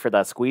switch, pay for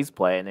that squeeze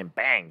play, and then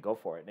bang, go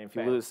for it. And if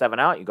you lose 7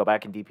 out, you go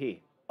back and DP.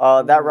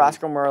 That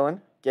Rascal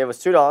Merlin gave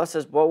us $2.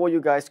 Says, what will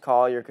you guys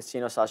call your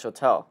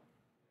casino/hotel?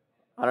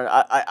 I don't know.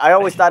 I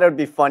always thought it would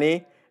be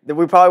funny.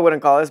 We probably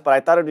wouldn't call this, but I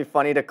thought it would be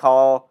funny to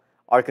call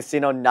our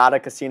casino not a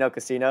casino.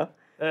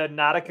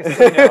 Not a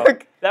casino.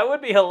 That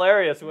would be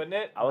hilarious, wouldn't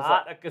it?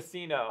 Not a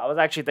casino. I was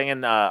actually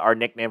thinking our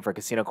nickname for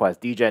Casino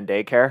Quest, DGen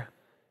Daycare.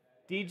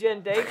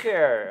 DGen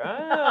Daycare.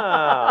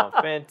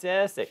 Oh,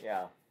 fantastic.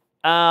 Yeah.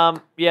 Yeah,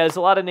 there's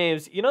a lot of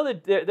names. You know,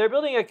 they're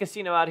building a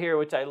casino out here,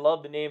 which I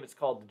love the name. It's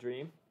called The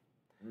Dream.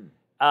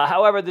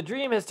 However, The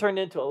Dream has turned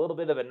into a little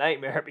bit of a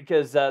nightmare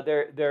because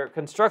their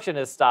construction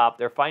has stopped.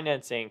 Their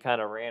financing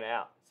kind of ran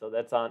out. So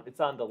it's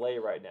on delay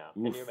right now.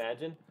 Oof. Can you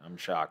imagine? I'm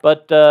shocked.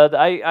 But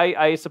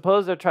I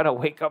suppose they're trying to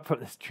wake up from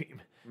this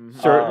dream.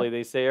 Certainly,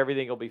 they say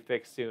everything will be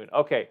fixed soon.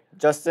 Okay.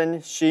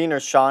 Justin Sheen or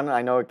Sean,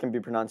 I know it can be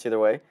pronounced either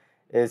way,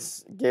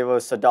 gave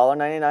us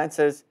 $1.99.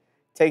 Says,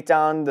 take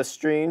down the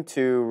stream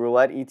to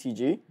Roulette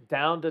ETG.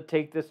 Down to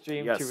take the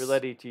stream to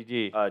Roulette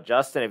ETG.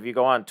 Justin, if you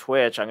go on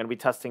Twitch, I'm going to be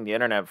testing the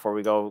internet before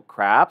we go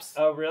craps.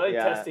 Oh, really?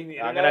 Yeah. Testing the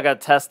internet? I'm going to go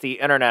test the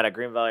internet at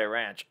Green Valley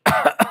Ranch.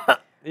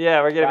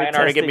 Yeah, we're going to be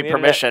testing to give me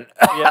permission.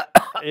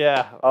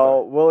 Yeah.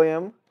 Oh,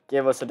 William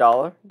gave us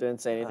 $1.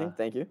 Didn't say anything.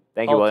 Thank you.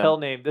 Thank you, William. Hotel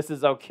name. This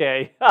is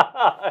okay.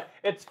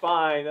 It's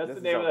fine. That's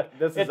the name of it.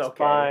 This is okay. It's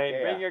fine.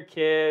 Yeah. Bring your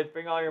kids.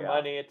 Bring all your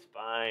money. It's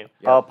fine.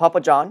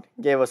 Papa John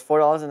gave us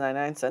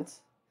 $4.99.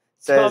 Says,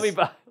 tell me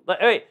about.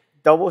 Wait.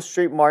 Double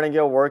Street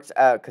Martingale works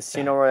at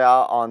Casino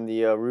Royale on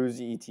the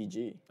Ruzi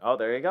ETG. Oh,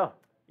 there you go.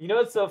 You know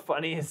what's so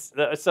funny is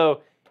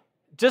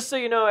just so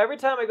you know, every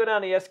time I go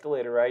down the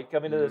escalator, right,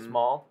 coming to this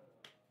mall,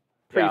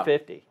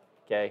 pre-50,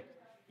 okay.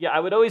 Yeah,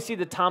 I would always see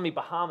the Tommy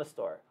Bahama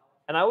store.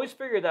 And I always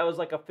figured that was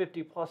like a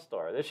 50-plus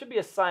store. There should be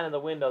a sign in the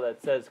window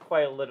that says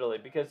quite literally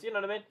because, you know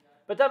what I mean?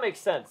 But that makes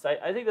sense.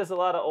 I think there's a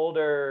lot of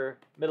older,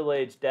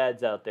 middle-aged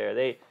dads out there.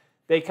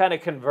 They kind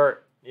of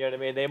convert. You know what I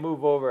mean? They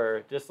move over.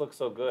 It just looks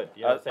so good.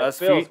 You know what I'm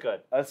saying? It feels good.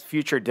 Us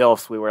future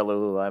DILFs, we wear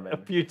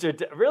Lululemon.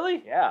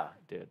 Really? Yeah.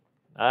 Dude.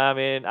 I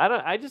mean,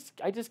 I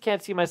just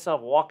can't see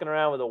myself walking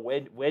around with a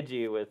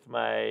wedgie with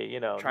my,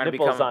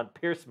 nipples on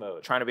pierce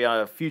mode. Trying to be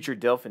on a future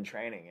DILF in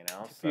training,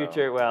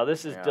 Future, well,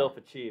 this is DILF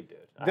achieved, dude.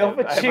 DILF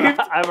achieved?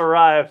 I've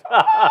arrived.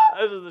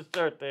 This is the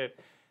shirt, dude.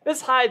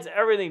 This hides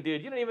everything,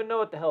 dude. You don't even know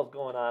what the hell's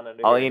going on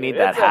under All here, you need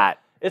dude. that hat.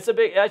 It's a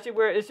big.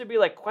 It should be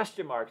like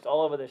question marks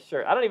all over this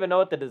shirt. I don't even know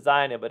what the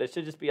design is, but it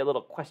should just be a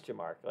little question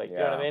mark. Like, you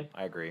know what I mean?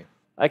 I agree.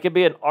 I could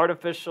be an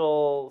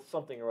artificial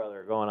something or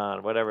other going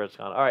on, whatever it's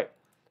on. All right.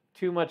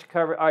 Too much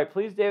cover. All right,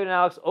 please, David and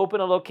Alex, open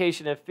a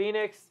location in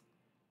Phoenix.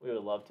 We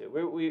would love to.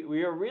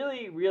 We are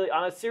really, really,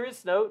 on a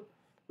serious note,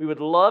 we would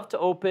love to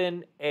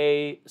open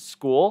a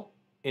school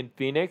in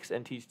Phoenix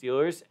and teach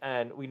dealers.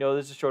 And we know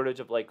there's a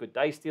shortage of like good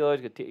dice dealers,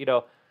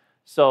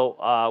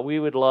 so we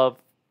would love.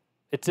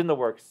 It's in the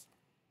works.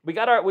 We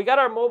got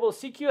our mobile.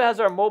 CQ has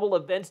our mobile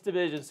events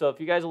division. So if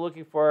you guys are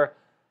looking for.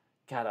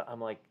 God,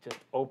 I'm like just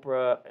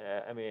Oprah.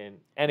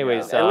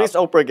 Anyways, at least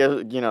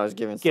Oprah is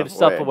giving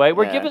stuff away.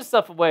 We're giving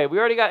stuff away. We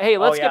already got. Hey,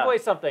 let's give away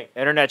something.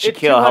 Internet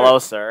Shaquille, hello,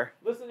 sir.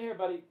 Listen here,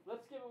 buddy.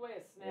 Let's give away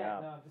a snack. Yeah.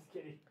 No, I'm just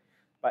kidding.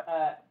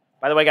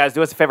 By the way, guys,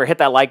 do us a favor. Hit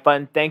that like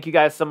button. Thank you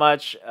guys so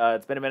much.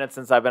 It's been a minute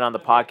since I've been on the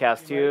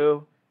podcast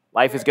too.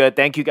 Life is good.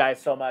 Thank you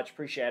guys so much.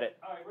 Appreciate it.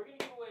 All right, we're gonna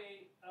give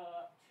away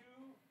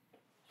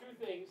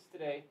two things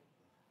today.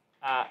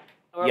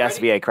 Yes,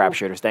 VA crap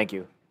shooters. Thank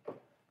you.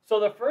 So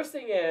the first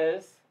thing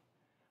is.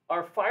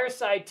 Our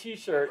Fireside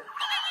T-shirt,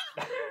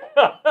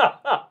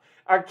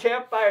 our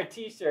Campfire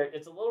T-shirt.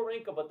 It's a little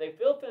wrinkled, but they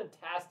feel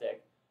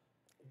fantastic.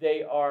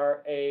 They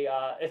are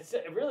it's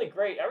really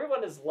great.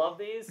 Everyone has loved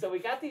these, so we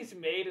got these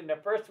made, and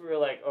at first we were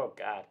like, oh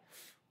god,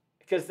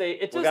 because we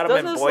got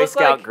them in Boy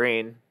Scout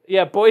green.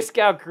 Yeah, Boy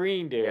Scout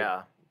green, dude.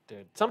 Yeah,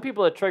 dude. Some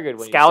people are triggered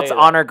when Scouts you say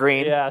honor that.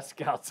 green. Yeah,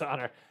 Scouts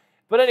honor.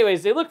 But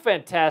anyways, they look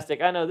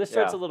fantastic. I know this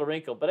shirt's a little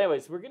wrinkled, but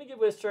anyways, we're gonna give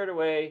this shirt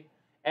away,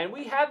 and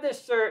we have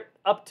this shirt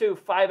up to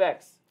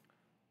 5X.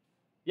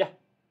 Yeah.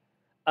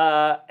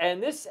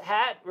 And this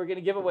hat we're going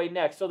to give away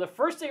next. So the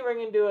first thing we're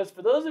going to do is,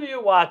 for those of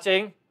you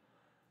watching,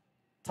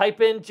 type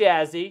in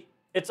Jazzy.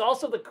 It's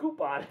also the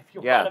coupon if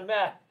you want a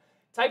mat.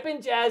 Type in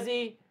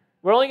Jazzy.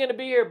 We're only going to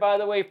be here, by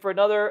the way, for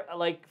another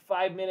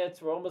 5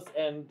 minutes. We're almost,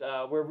 and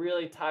we're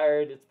really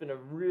tired. It's been a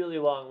really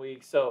long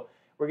week. So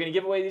we're going to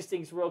give away these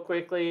things real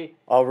quickly.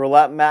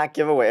 Roulette mat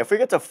giveaway. If we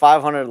get to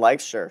 500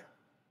 likes, sure.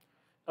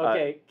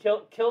 Okay,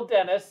 kill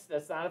Dennis.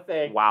 That's not a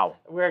thing. Wow.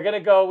 We're going to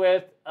go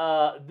with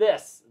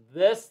this.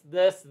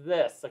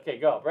 Okay,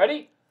 go.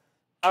 Ready?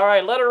 All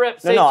right, let her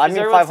rip. No, I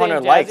mean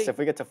 500 likes. If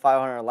we get to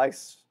 500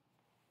 likes,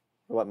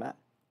 what, Matt?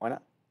 Why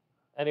not?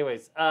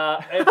 Anyways,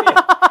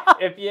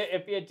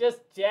 if you just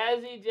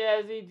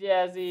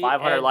jazzy.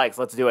 500 likes.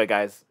 Let's do it,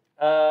 guys.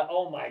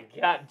 Oh, my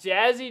God.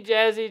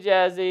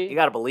 Jazzy. You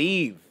got to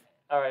believe.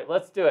 All right,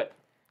 let's do it.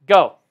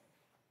 Go.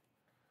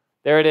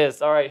 There it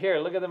is. All right, here,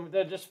 look at them.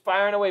 They're just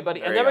firing away, buddy.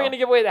 And then we're going to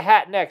give away the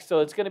hat next. So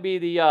it's going to be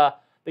the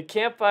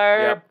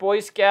Campfire, Boy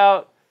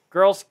Scout,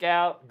 Girl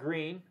Scout,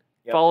 green.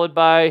 followed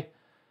by.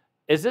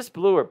 Is this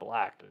blue or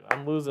black, dude?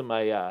 I'm losing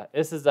my.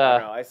 This is I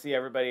don't know. I see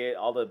everybody,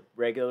 all the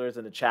regulars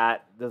in the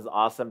chat. This is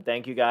awesome.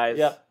 Thank you guys.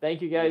 Yep.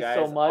 Thank you guys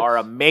so much. Are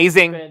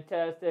amazing.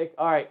 Fantastic.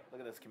 All right.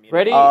 Look at this community.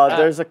 Ready?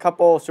 There's a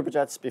couple super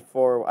chats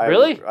before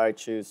I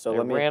choose. So They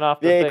let me. ran off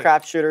the VA thing.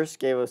 Craft Shooters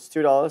gave us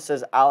 $2.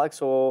 Says Alex,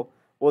 will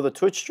the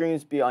Twitch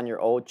streams be on your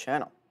old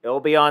channel? It will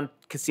be on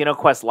Casino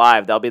Quest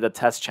Live. That'll be the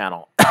test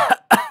channel.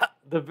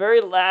 The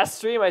very last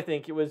stream, I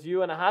think it was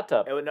you in a hot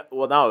tub.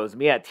 No, it was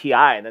me at TI,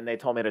 and then they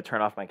told me to turn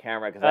off my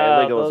camera because I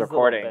illegally was those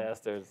recording. little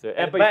bastards.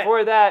 And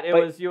before that, it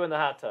was you in the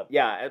hot tub.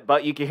 Yeah,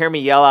 but you can hear me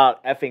yell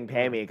out "effing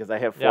pay me" because I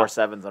hit 4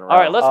 sevens in a row. All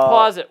right, let's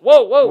pause it.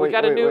 Whoa, we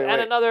got a new and wait.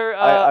 another.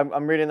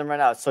 I'm reading them right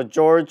now. So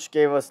George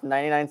gave us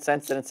 99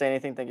 cents. Didn't say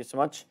anything. Thank you so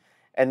much.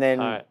 And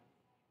then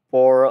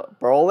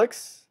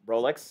Brolix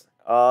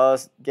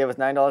gave us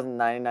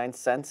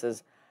 $9.99.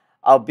 Says,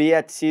 I'll be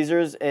at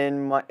Caesars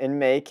in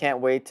May. Can't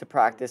wait to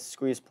practice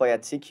squeeze play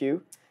at CQ.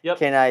 Yep.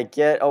 Can I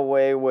get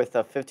away with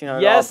a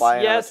 $1,500 buy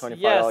on a $25 yes, game?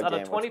 on a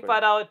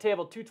 $25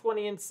 table,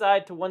 220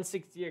 inside to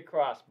 160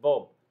 across.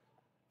 Boom.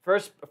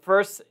 First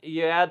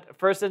you add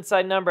first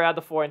inside number, add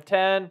the 4 and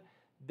 10,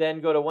 then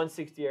go to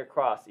 160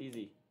 across.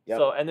 Easy. Yep.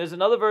 So and there's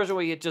another version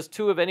where you get just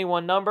 2 of any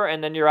one number,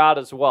 and then you're out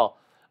as well.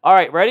 All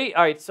right, ready?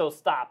 All right, so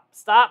stop.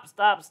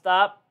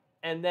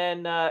 And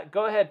then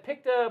go ahead,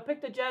 pick the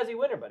jazzy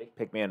winner, buddy.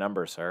 Pick me a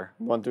number, sir.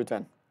 1 through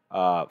 10.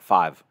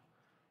 5.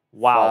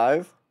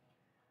 Wow.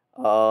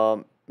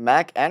 5.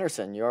 Mac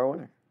Anderson, you're our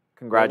winner.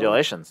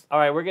 Congratulations. All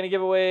right, we're gonna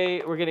give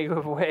away.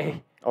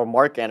 Or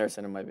Mark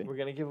Anderson, it might be. We're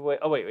gonna give away.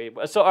 Oh wait.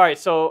 So all right.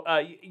 So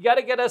you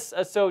gotta get us.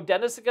 So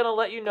Dennis is gonna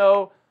let you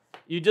know.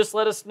 You just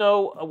let us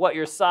know what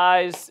your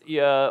size,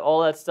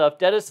 all that stuff.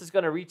 Dennis is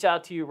gonna reach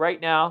out to you right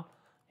now.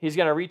 He's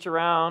gonna reach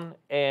around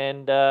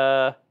and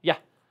yeah.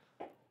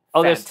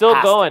 Oh, they're still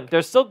going.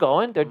 They're still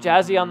going. They're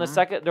jazzy on the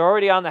second. They're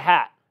already on the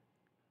hat.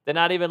 They're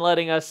not even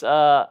letting us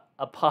a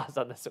pause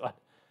on this one.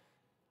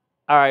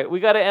 All right, we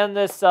got to end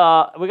this.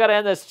 We got to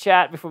end this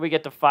chat before we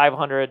get to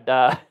 500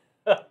 likes.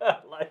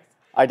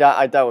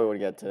 I thought we would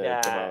get to.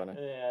 Yeah.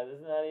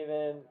 There's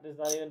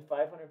not even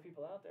 500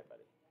 people out there,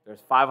 buddy.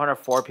 There's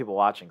 504 people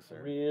watching, sir.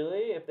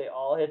 Really? If they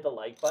all hit the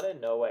like button?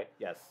 No way.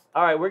 Yes.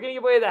 All right, we're gonna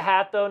give away the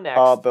hat though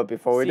next. But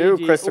before we do,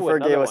 CEG Christopher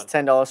gave us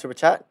one. $10 super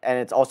chat, and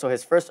it's also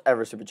his first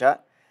ever super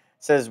chat.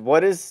 Says,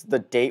 what is the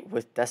date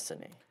with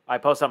Destiny? I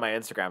posted on my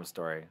Instagram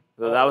story.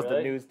 So Oh, that was really?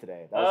 the news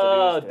today. That was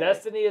the news today.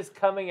 Destiny is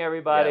coming,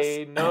 everybody.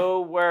 Yes.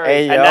 No worries.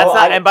 Hey, yo, And that's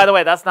not. And by the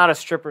way, that's not a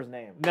stripper's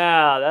name.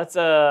 No, that's a.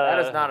 That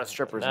is not a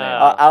stripper's name.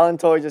 Alan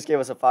Toy just gave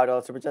us a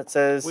 $5 super chat.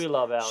 Says, We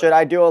love Alan. should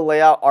I do a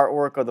layout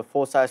artwork of the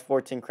full-size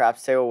 14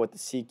 craps table with the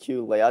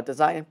CQ layout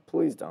design?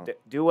 Please don't.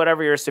 Do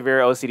whatever your severe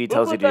OCD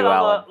tells you to do,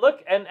 Alan.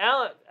 Look, and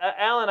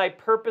Alan, I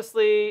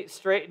purposely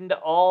straightened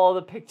all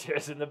the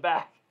pictures in the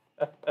back.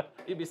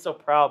 You'd be so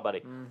proud,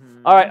 buddy.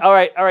 Mm-hmm. All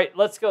right.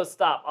 Let's go.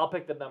 Stop. I'll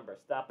pick the number.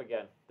 Stop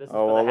again. This is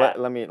for the hat.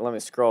 let me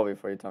scroll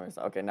before you tell me.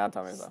 Okay, now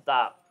tell me.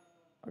 Stop.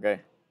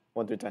 Okay,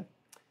 1 through 10.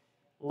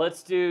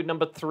 Let's do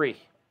number 3.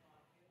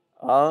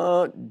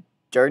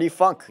 Dirty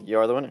Funk,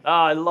 you're the winner. Oh,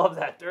 I love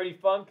that. Dirty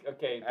Funk.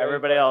 Okay. Dirty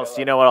Everybody Funk, else,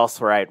 you know what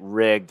else, right?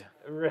 Rigged.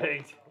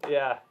 Rigged.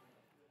 Yeah.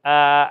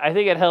 I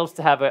think it helps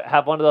to have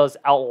one of those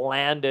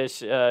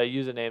outlandish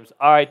usernames.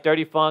 All right,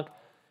 Dirty Funk.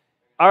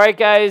 All right,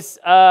 guys.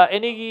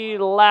 Any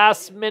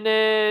last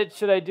minute?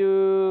 Should I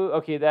do?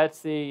 Okay, that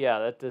just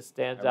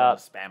stands out.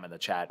 Spam in the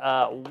chat.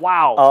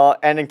 Wow.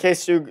 And in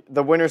case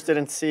the winners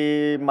didn't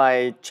see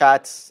my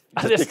chats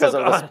just because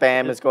of the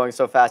spam is going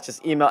so fast,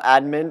 just email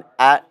admin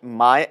at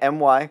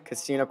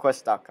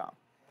mymcasinoquest.com.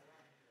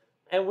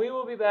 And we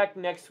will be back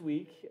next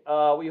week.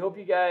 We hope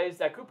you guys.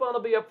 That coupon will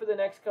be up for the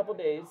next couple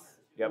days.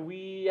 Yep.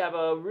 We have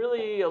a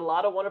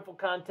lot of wonderful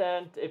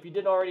content. If you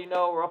didn't already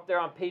know, we're up there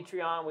on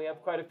Patreon. We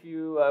have quite a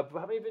few.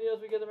 How many videos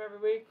we get them every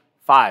week?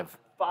 5.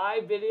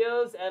 5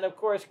 videos, and of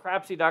course,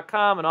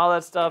 crapsy.com and all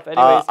that stuff.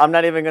 Anyways, I'm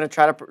not even going to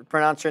try to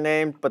pronounce your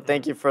name, but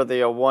thank you for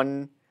the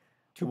 1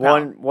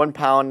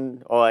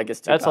 pound. Oh, I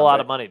guess 2 that's pounds, a lot right?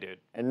 of money, dude.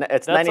 And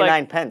it's That's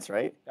 99 pence,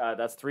 right?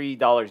 That's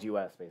 $3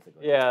 US,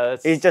 basically. Yeah,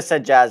 that's He just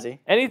said jazzy.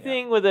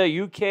 anything with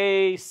a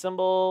UK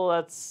symbol.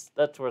 That's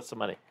worth some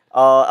money.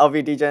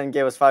 LV DJ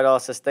gave us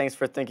 $5. Says, thanks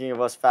for thinking of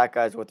us fat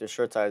guys with your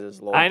shirt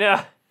sizes, Lord. I know.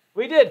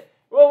 We did.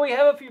 Well, we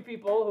have a few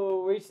people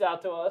who reached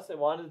out to us and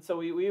wanted, so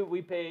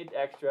we paid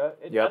extra.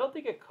 I don't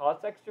think it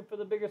costs extra for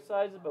the bigger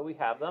sizes, but we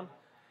have them.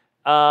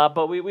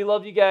 But we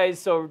love you guys.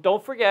 So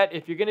don't forget,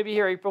 if you're going to be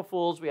here April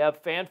Fools, we have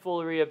fan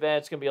foolery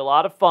event. It's going to be a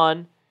lot of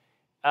fun.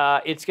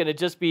 It's going to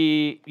just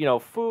be,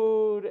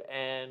 food,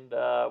 and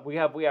we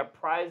have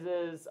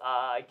prizes.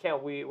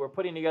 We're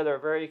putting together a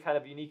very kind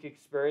of unique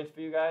experience for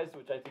you guys,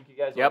 which I think you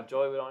guys will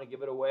enjoy. We don't want to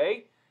give it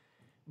away.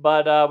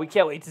 But we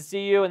can't wait to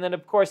see you. And then,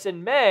 of course,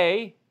 in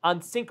May,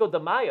 on Cinco de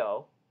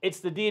Mayo,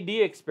 it's the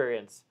D&D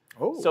experience.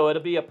 Oh. So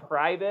it'll be a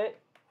private,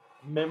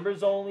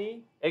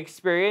 members-only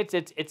experience.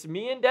 It's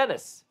me and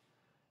Dennis.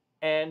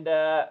 And,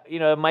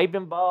 it might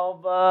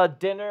involve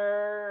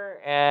dinner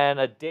and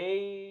a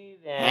date.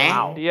 And,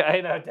 Wow. Yeah,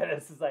 I know.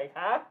 Dennis is like,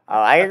 huh?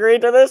 I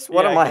agreed to this?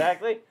 What am I?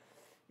 Exactly.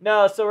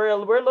 No, so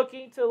we're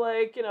looking to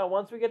like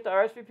once we get the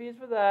RSVPs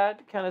for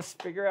that, kind of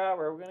figure out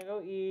where we're gonna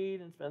go eat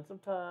and spend some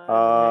time. And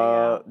hang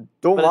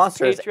out. Dual But it's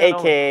Monsters, Patreon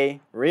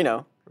aka Reno.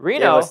 Gave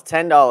Reno, us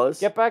 $10.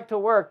 get back to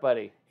work,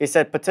 buddy. He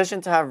said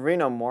petition to have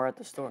Reno more at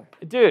the store.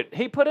 Dude,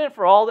 he put in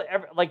for all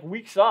the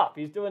weeks off.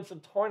 He's doing some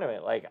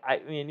tournament. Like I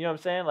mean, you know what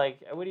I'm saying? Like,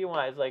 what do you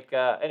want? It's like,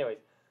 anyways.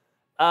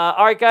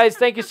 All right, guys,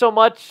 thank you so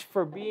much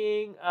for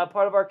being a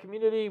part of our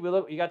community.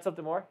 You got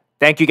something more?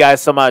 Thank you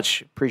guys so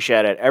much.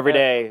 Appreciate it. Every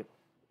day.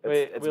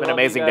 It's been an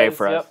amazing day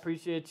for us. Yep,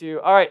 appreciate you.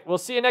 All right, we'll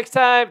see you next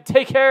time.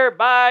 Take care.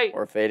 Bye.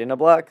 Or fade into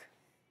black.